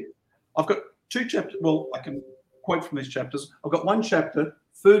fantastic. I've got 2 chapters. Well, I can quote from these chapters. I've got 1 chapter,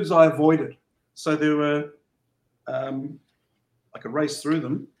 foods I avoided. So there were, I could race through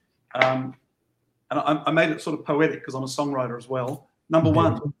them. And I made it sort of poetic because I'm a songwriter as well. Number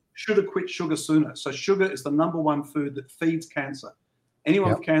 1, should have quit sugar sooner. So sugar is the number 1 food that feeds cancer.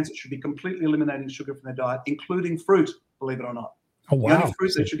 Anyone with cancer should be completely eliminating sugar from their diet, including fruit, believe it or not. Oh, wow. The only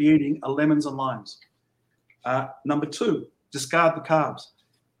fruits they should be eating are lemons and limes. Number 2, discard the carbs.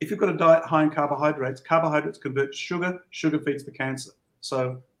 If you've got a diet high in carbohydrates convert to sugar. Sugar feeds the cancer.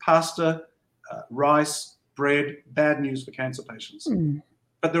 So pasta, rice, bread, bad news for cancer patients.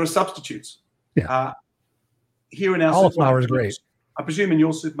 But there are substitutes. Yeah. Here in our cauliflower is great. I presume in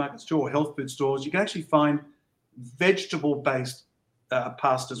your supermarkets too, or health food stores, you can actually find vegetable-based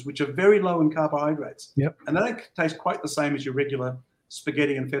pastas, which are very low in carbohydrates. Yep. And they don't taste quite the same as your regular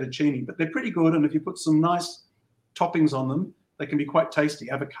spaghetti and fettuccine, but they're pretty good. And if you put some nice toppings on them, they can be quite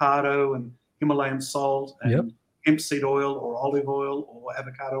tasty. Avocado and Himalayan salt and hemp seed oil or olive oil or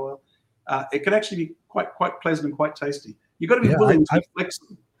avocado oil. It can actually be quite pleasant and quite tasty. You've got to be willing to be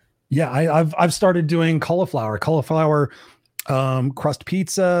flexible. Yeah, I've started doing cauliflower crust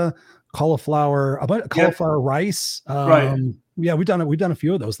pizza, cauliflower rice. Right. Yeah, we've done a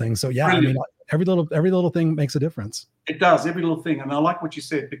few of those things. So yeah, brilliant. I mean, every little thing makes a difference. It does, every little thing. And I like what you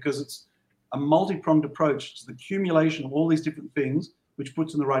said because it's a multi-pronged approach to the accumulation of all these different things, which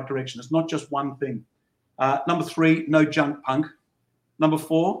puts in the right direction. It's not just one thing. Number 3, no junk punk. Number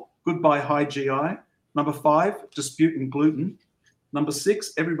 4, goodbye high GI. Number 5, disputing gluten. Number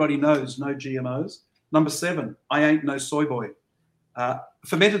 6, everybody knows no GMOs. Number 7, I ain't no soy boy.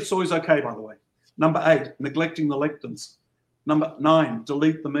 Fermented soy is okay, by the way. Number 8, neglecting the lectins. Number 9,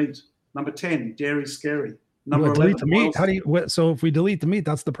 delete the meat. Number 10, dairy's scary. Number 11, delete the meat. How do you? So if we delete the meat,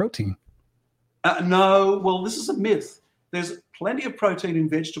 that's the protein. No, well, this is a myth. There's plenty of protein in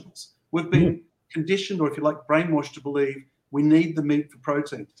vegetables. We've been conditioned, or if you like, brainwashed to believe we need the meat for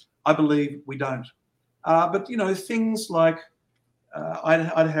protein. I believe we don't. But things like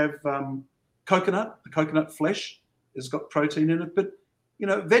I'd have coconut. The coconut flesh has got protein in it, but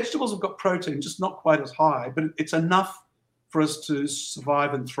vegetables have got protein, just not quite as high, but it's enough for us to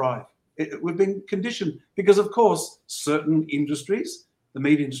survive and thrive. We've been conditioned because, of course, certain industries, the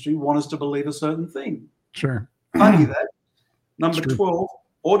meat industry, want us to believe a certain thing. Sure. Funny that. Number 12,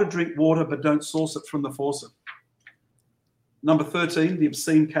 order drink water, but don't source it from the faucet. Number 13, the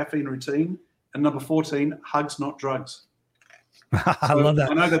obscene caffeine routine. And number 14, hugs, not drugs. I love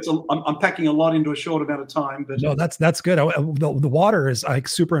that. I know I'm packing a lot into a short amount of time, but no, that's good. The water is like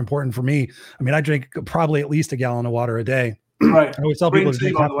super important for me. I mean, I drink probably at least a gallon of water a day. Right. I always tell people to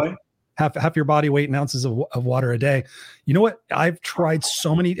drink by the way. half your body weight in ounces of water a day. You know what? I've tried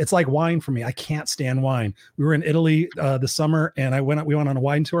so many. It's like wine for me. I can't stand wine. We were in Italy this summer, and we went on a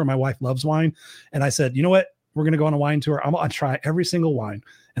wine tour. My wife loves wine, and I said, you know what? We're going to go on a wine tour. I'm going to try every single wine,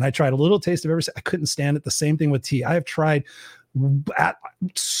 and I tried a little taste of every. I couldn't stand it. The same thing with tea. I have tried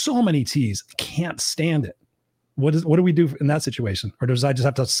so many teas. Can't stand it. What do we do in that situation? Or does I just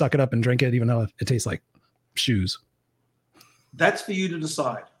have to suck it up and drink it, even though it tastes like shoes? That's for you to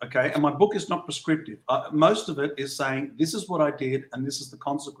decide, okay? And my book is not prescriptive. Most of it is saying, this is what I did, and this is the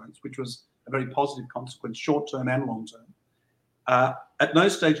consequence, which was a very positive consequence, short-term and long-term. At no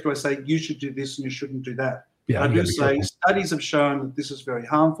stage do I say, you should do this and you shouldn't do that. Yeah, I do say, studies have shown that this is very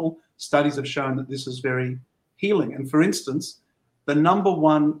harmful. Studies have shown that this is very healing. And for instance, the number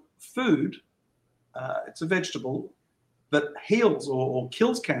 1 food, it's a vegetable, that heals or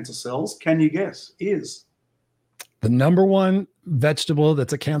kills cancer cells, can you guess, is? The number 1 vegetable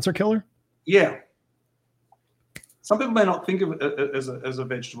that's a cancer killer? Yeah. Some people may not think of it as a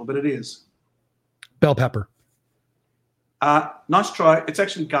vegetable, but it is. Bell pepper. Nice try. It's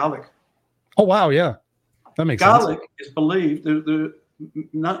actually garlic. Oh, wow. Yeah. That makes sense. Garlic is believed, there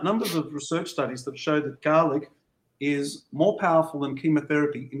are numbers of research studies that show that garlic is more powerful than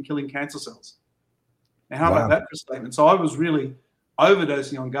chemotherapy in killing cancer cells. Now, how about that for a statement? So I was really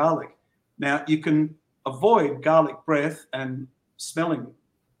overdosing on garlic. Now, you can avoid garlic breath and smelling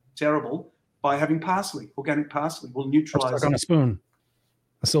terrible by having parsley. Organic parsley will neutralize. Stuck on a spoon.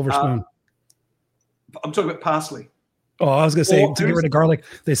 A silver spoon. I'm talking about parsley. Oh, I was going to say Or to get rid of garlic,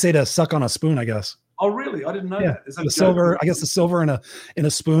 they say to suck on a spoon, I guess. Oh, really? I didn't know that. Is that the silver? I guess the silver in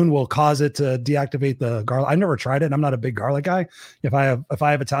a spoon will cause it to deactivate the garlic. I've never tried it, and I'm not a big garlic guy. If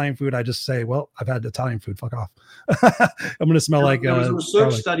I have Italian food, I just say, "Well, I've had Italian food. Fuck off." I'm going to smell like. There was a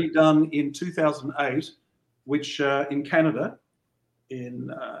research study done in 2008, which in Canada,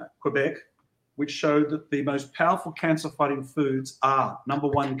 in Quebec, which showed that the most powerful cancer-fighting foods are number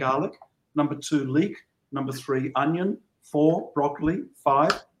 1, garlic; number 2, leek; number 3, onion; 4, broccoli;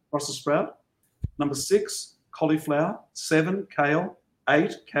 5, Brussels sprout; number 6, cauliflower; 7, kale;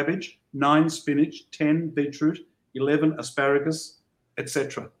 8, cabbage; 9, spinach; 10, beetroot; 11, asparagus,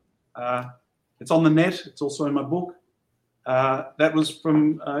 etc. It's on the net. It's also in my book. That was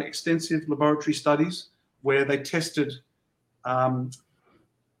from extensive laboratory studies where they tested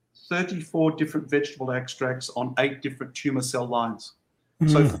 34 different vegetable extracts on 8 different tumor cell lines.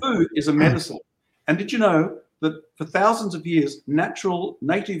 So food is a medicine. And did you know that for thousands of years, natural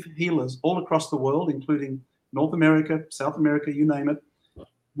native healers all across the world, including North America, South America, you name it,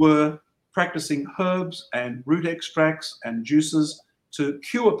 were practicing herbs and root extracts and juices to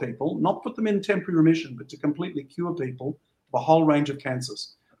cure people, not put them in temporary remission, but to completely cure people of a whole range of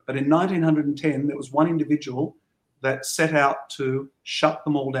cancers. But in 1910, there was one individual that set out to shut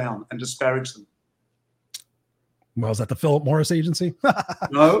them all down and disparage them. Well, is that the Philip Morris Agency?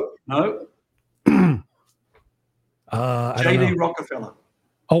 No. J.D. Rockefeller.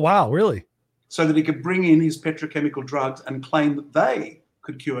 Oh, wow, really? So that he could bring in his petrochemical drugs and claim that they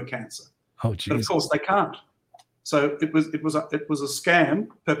could cure cancer. Oh, geez. But of course they can't. So it was a scam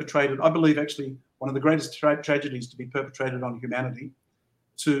perpetrated, I believe, actually one of the greatest tragedies to be perpetrated on humanity,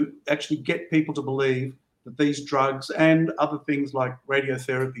 to actually get people to believe that these drugs and other things like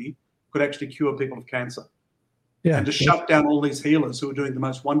radiotherapy could actually cure people of cancer. Yeah, and to shut down all these healers who are doing the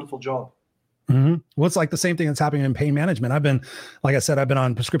most wonderful job. Mm-hmm. Well, it's like the same thing that's happening in pain management. I've been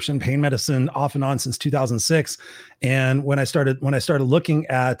on prescription pain medicine off and on since 2006. And when I started looking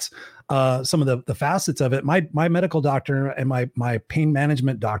at some of the facets of it, my medical doctor and my pain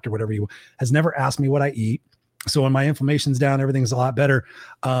management doctor, whatever has never asked me what I eat. So when my inflammation's down, everything's a lot better.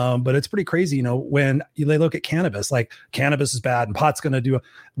 But it's pretty crazy, when they look at cannabis, like cannabis is bad and pot's going to do.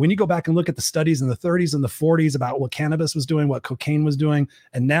 When you go back and look at the studies in the 30s and the 40s about what cannabis was doing, what cocaine was doing,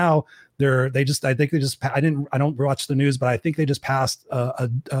 and now I don't watch the news, but I think they just passed a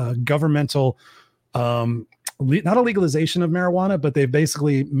governmental, not a legalization of marijuana, but they've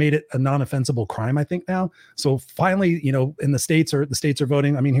basically made it a non-offensible crime, I think now. So finally, in the states are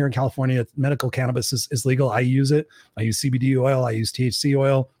voting. I mean, here in California, medical cannabis is legal. I use it. I use CBD oil. I use THC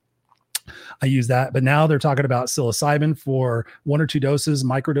oil. I use that, but now they're talking about psilocybin for 1 or 2 doses.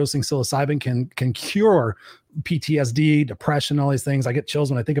 Microdosing psilocybin can cure PTSD, depression, all these things. I get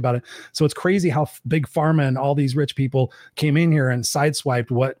chills when I think about it. So it's crazy how big pharma and all these rich people came in here and sideswiped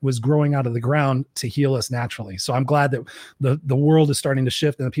what was growing out of the ground to heal us naturally. So I'm glad that the world is starting to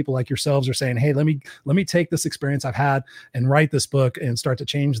shift, and the people like yourselves are saying, hey, let me take this experience I've had and write this book and start to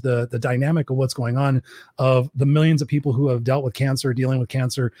change the dynamic of what's going on, of the millions of people who have dealt with cancer, dealing with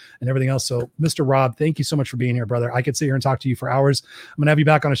cancer and everything else. So Mr. Rob, thank you so much for being here, brother. I could sit here and talk to you for hours. I'm gonna have you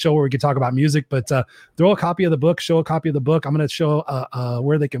back on a show where we could talk about music, but throw a copy of the book, show a copy of the book. I'm going to show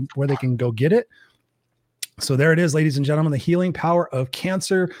where they can go get it. So there it is, ladies and gentlemen, The Healing Power of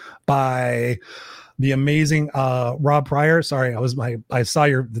Cancer by the amazing Rob Pryor. Sorry, I saw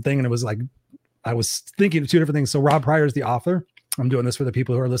the thing and it was like, I was thinking of 2 different things. So Rob Pryor is the author. I'm doing this for the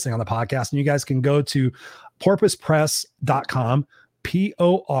people who are listening on the podcast, and you guys can go to porpoisepress.com,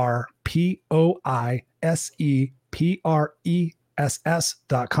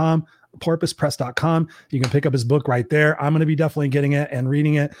 porpoisepress.com, porpoisepress.com. You can pick up his book right there. I'm going to be definitely getting it and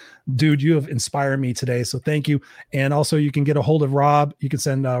reading it. Dude, you have inspired me today, so thank you. And also, you can get a hold of Rob. You can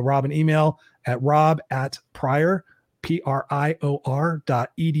send Rob an email at rob@prior,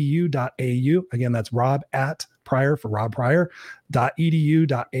 prior.edu.au. Again, that's rob@prior for Rob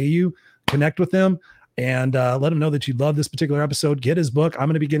Pryor.edu.au. Connect with them and let him know that you love this particular episode. Get his book. I'm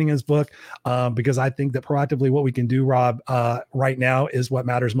going to be getting his book because I think that proactively what we can do, Rob, right now is what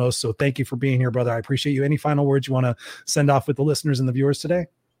matters most. So thank you for being here, brother. I appreciate you. Any final words you want to send off with the listeners and the viewers today?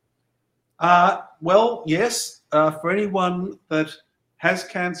 Well, yes. For anyone that has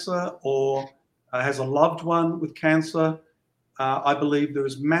cancer or has a loved one with cancer, I believe there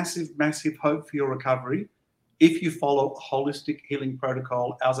is massive, massive hope for your recovery if you follow a holistic healing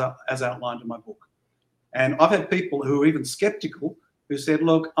protocol as outlined in my book. And I've had people who are even skeptical who said,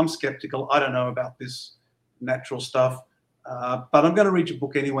 look, I'm skeptical. I don't know about this natural stuff, but I'm going to read your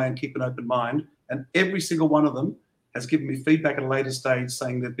book anyway and keep an open mind. And every single one of them has given me feedback at a later stage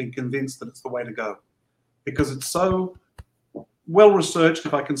saying they've been convinced that it's the way to go because it's so well researched,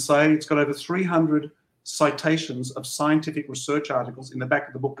 if I can say. It's got over 300 citations of scientific research articles in the back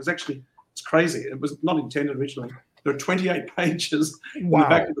of the book. It's crazy. It was not intended originally. There are 28 pages in the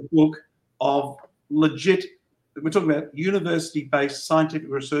back of the book of legit, we're talking about university-based scientific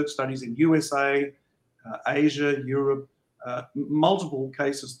research studies in USA, Asia, Europe, multiple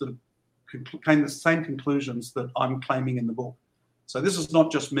cases that came to the same conclusions that I'm claiming in the book. So this is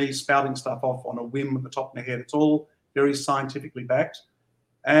not just me spouting stuff off on a whim at the top of my head. It's all very scientifically backed,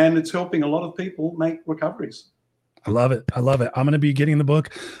 and it's helping a lot of people make recoveries. I love it. I love it. I'm going to be getting the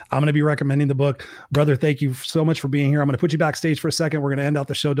book. I'm going to be recommending the book. Brother, thank you so much for being here. I'm going to put you backstage for a second. We're going to end out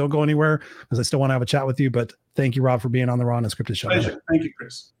the show. Don't go anywhere because I still want to have a chat with you. But thank you, Rob, for being on the Raw and Unscripted show. Pleasure. Thank you,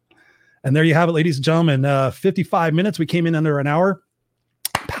 Chris. And there you have it, ladies and gentlemen. 55 minutes. We came in under an hour.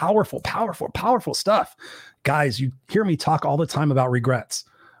 Powerful, powerful, powerful stuff. Guys, you hear me talk all the time about regrets.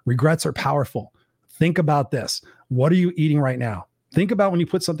 Regrets are powerful. Think about this. What are you eating right now? Think about when you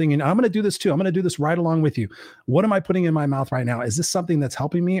put something in. I'm going to do this too. I'm going to do this right along with you. What am I putting in my mouth right now? Is this something that's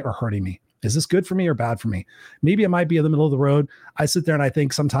helping me or hurting me? Is this good for me or bad for me? Maybe it might be in the middle of the road. I sit there and I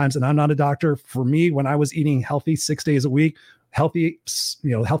think sometimes, and I'm not a doctor, for me, when I was eating healthy 6 days a week, healthy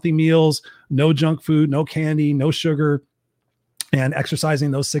meals, no junk food, no candy, no sugar, and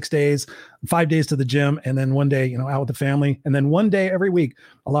exercising those 6 days, 5 days to the gym, and then one day, out with the family, and then one day every week,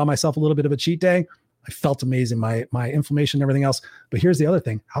 allow myself a little bit of a cheat day. I felt amazing, my inflammation and everything else. But here's the other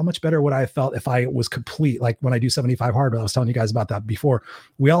thing. How much better would I have felt if I was complete, like when I do 75 hard, but I was telling you guys about that before.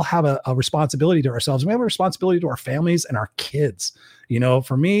 We all have a responsibility to ourselves. We have a responsibility to our families and our kids.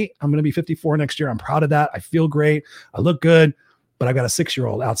 For me, I'm going to be 54 next year. I'm proud of that. I feel great. I look good. But I've got a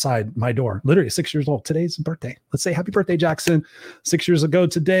 6-year-old outside my door, literally 6 years old. Today's his birthday. Let's say happy birthday, Jackson. 6 years ago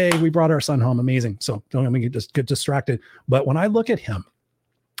today, we brought our son home. Amazing. So don't let me just get distracted. But when I look at him,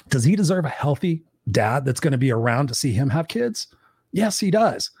 does he deserve a healthy dad that's going to be around to see him have kids? Yes, he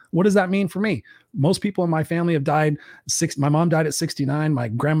does. What does that mean for me? Most people in my family have died. My mom died at 69. My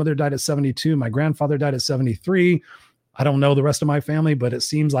grandmother died at 72. My grandfather died at 73. I don't know the rest of my family, but it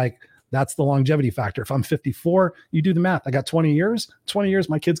seems like that's the longevity factor. If I'm 54, you do the math. I got 20 years. 20 years,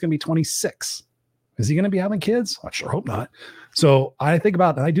 my kid's going to be 26. Is he going to be having kids? I sure hope not. So I think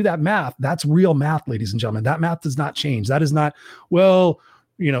about that. I do that math. That's real math, ladies and gentlemen. That math does not change. That is not,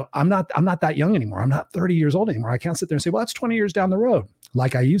 I'm not that young anymore. I'm not 30 years old anymore. I can't sit there and say, well, that's 20 years down the road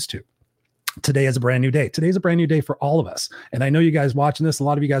like I used to. Today is a brand new day. Today's a brand new day for all of us. And I know you guys watching this, a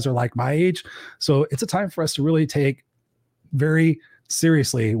lot of you guys are like my age. So it's a time for us to really take very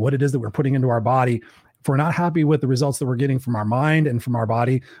seriously what it is that we're putting into our body. If we're not happy with the results that we're getting from our mind and from our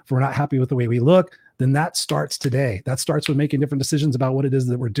body, if we're not happy with the way we look, then that starts today. That starts with making different decisions about what it is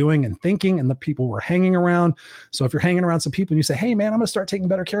that we're doing and thinking and the people we're hanging around. So if you're hanging around some people and you say, hey man, I'm going to start taking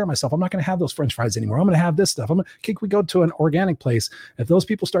better care of myself. I'm not going to have those French fries anymore. I'm going to have this stuff. Can we go to an organic place? If those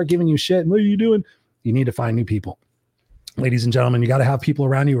people start giving you shit, what are you doing? You need to find new people. Ladies and gentlemen, you got to have people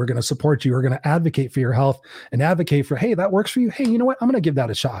around you who are going to support you, who are going to advocate for your health and advocate for, hey, that works for you. Hey, you know what? I'm going to give that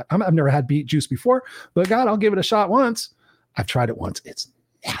a shot. I've never had beet juice before, but God, I'll give it a shot once. I've tried it once. It's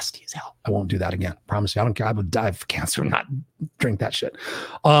nasty as hell. I won't do that again. I promise you. I don't care. I would die of cancer and not drink that shit.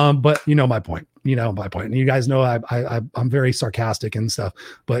 But you know my point. And you guys know I'm very sarcastic and stuff.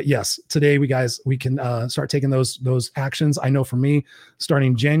 But yes, today we can start taking those actions. I know for me,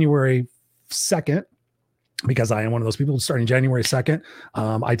 starting January 2nd, because I am one of those people starting January 2nd.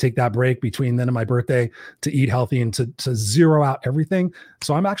 I take that break between then and my birthday to eat healthy and to zero out everything.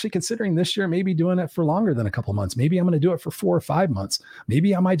 So I'm actually considering this year maybe doing it for longer than a couple of months. Maybe I'm going to do it for 4 or 5 months.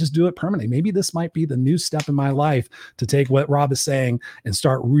 Maybe I might just do it permanently. Maybe this might be the new step in my life to take what Rob is saying and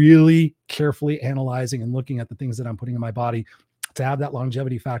start really carefully analyzing and looking at the things that I'm putting in my body to have that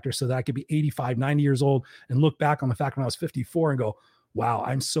longevity factor so that I could be 85, 90 years old and look back on the fact when I was 54 and go, wow,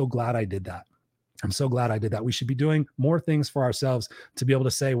 I'm so glad I did that. I'm so glad I did that. We should be doing more things for ourselves to be able to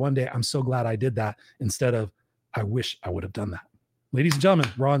say one day, I'm so glad I did that instead of, I wish I would have done that. Ladies and gentlemen,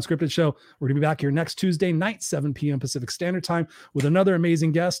 Raw Unscripted Show. We're going to be back here next Tuesday night, 7 p.m. Pacific Standard Time with another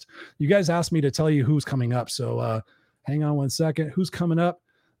amazing guest. You guys asked me to tell you who's coming up. So hang on one second. Who's coming up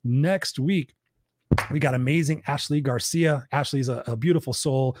next week? We got amazing Ashley Garcia. Ashley's a beautiful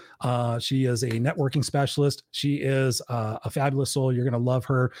soul. She is a networking specialist. She is a fabulous soul. You're going to love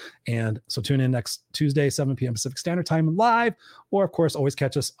her. And so tune in next Tuesday, 7 p.m. Pacific Standard Time live, or of course, always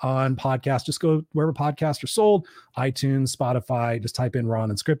catch us on podcast. Just go wherever podcasts are sold, iTunes, Spotify, just type in Raw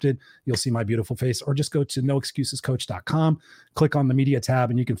and Unscripted. You'll see my beautiful face, or just go to noexcusescoach.com, click on the media tab,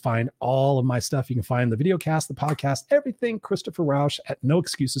 and you can find all of my stuff. You can find the video cast, the podcast, everything Christopher Rausch at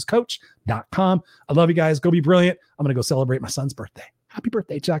noexcusescoach.com. I love you guys. Go be brilliant. I'm going to go celebrate my son's birthday. Happy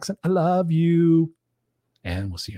birthday, Jackson. I love you. And we'll see you.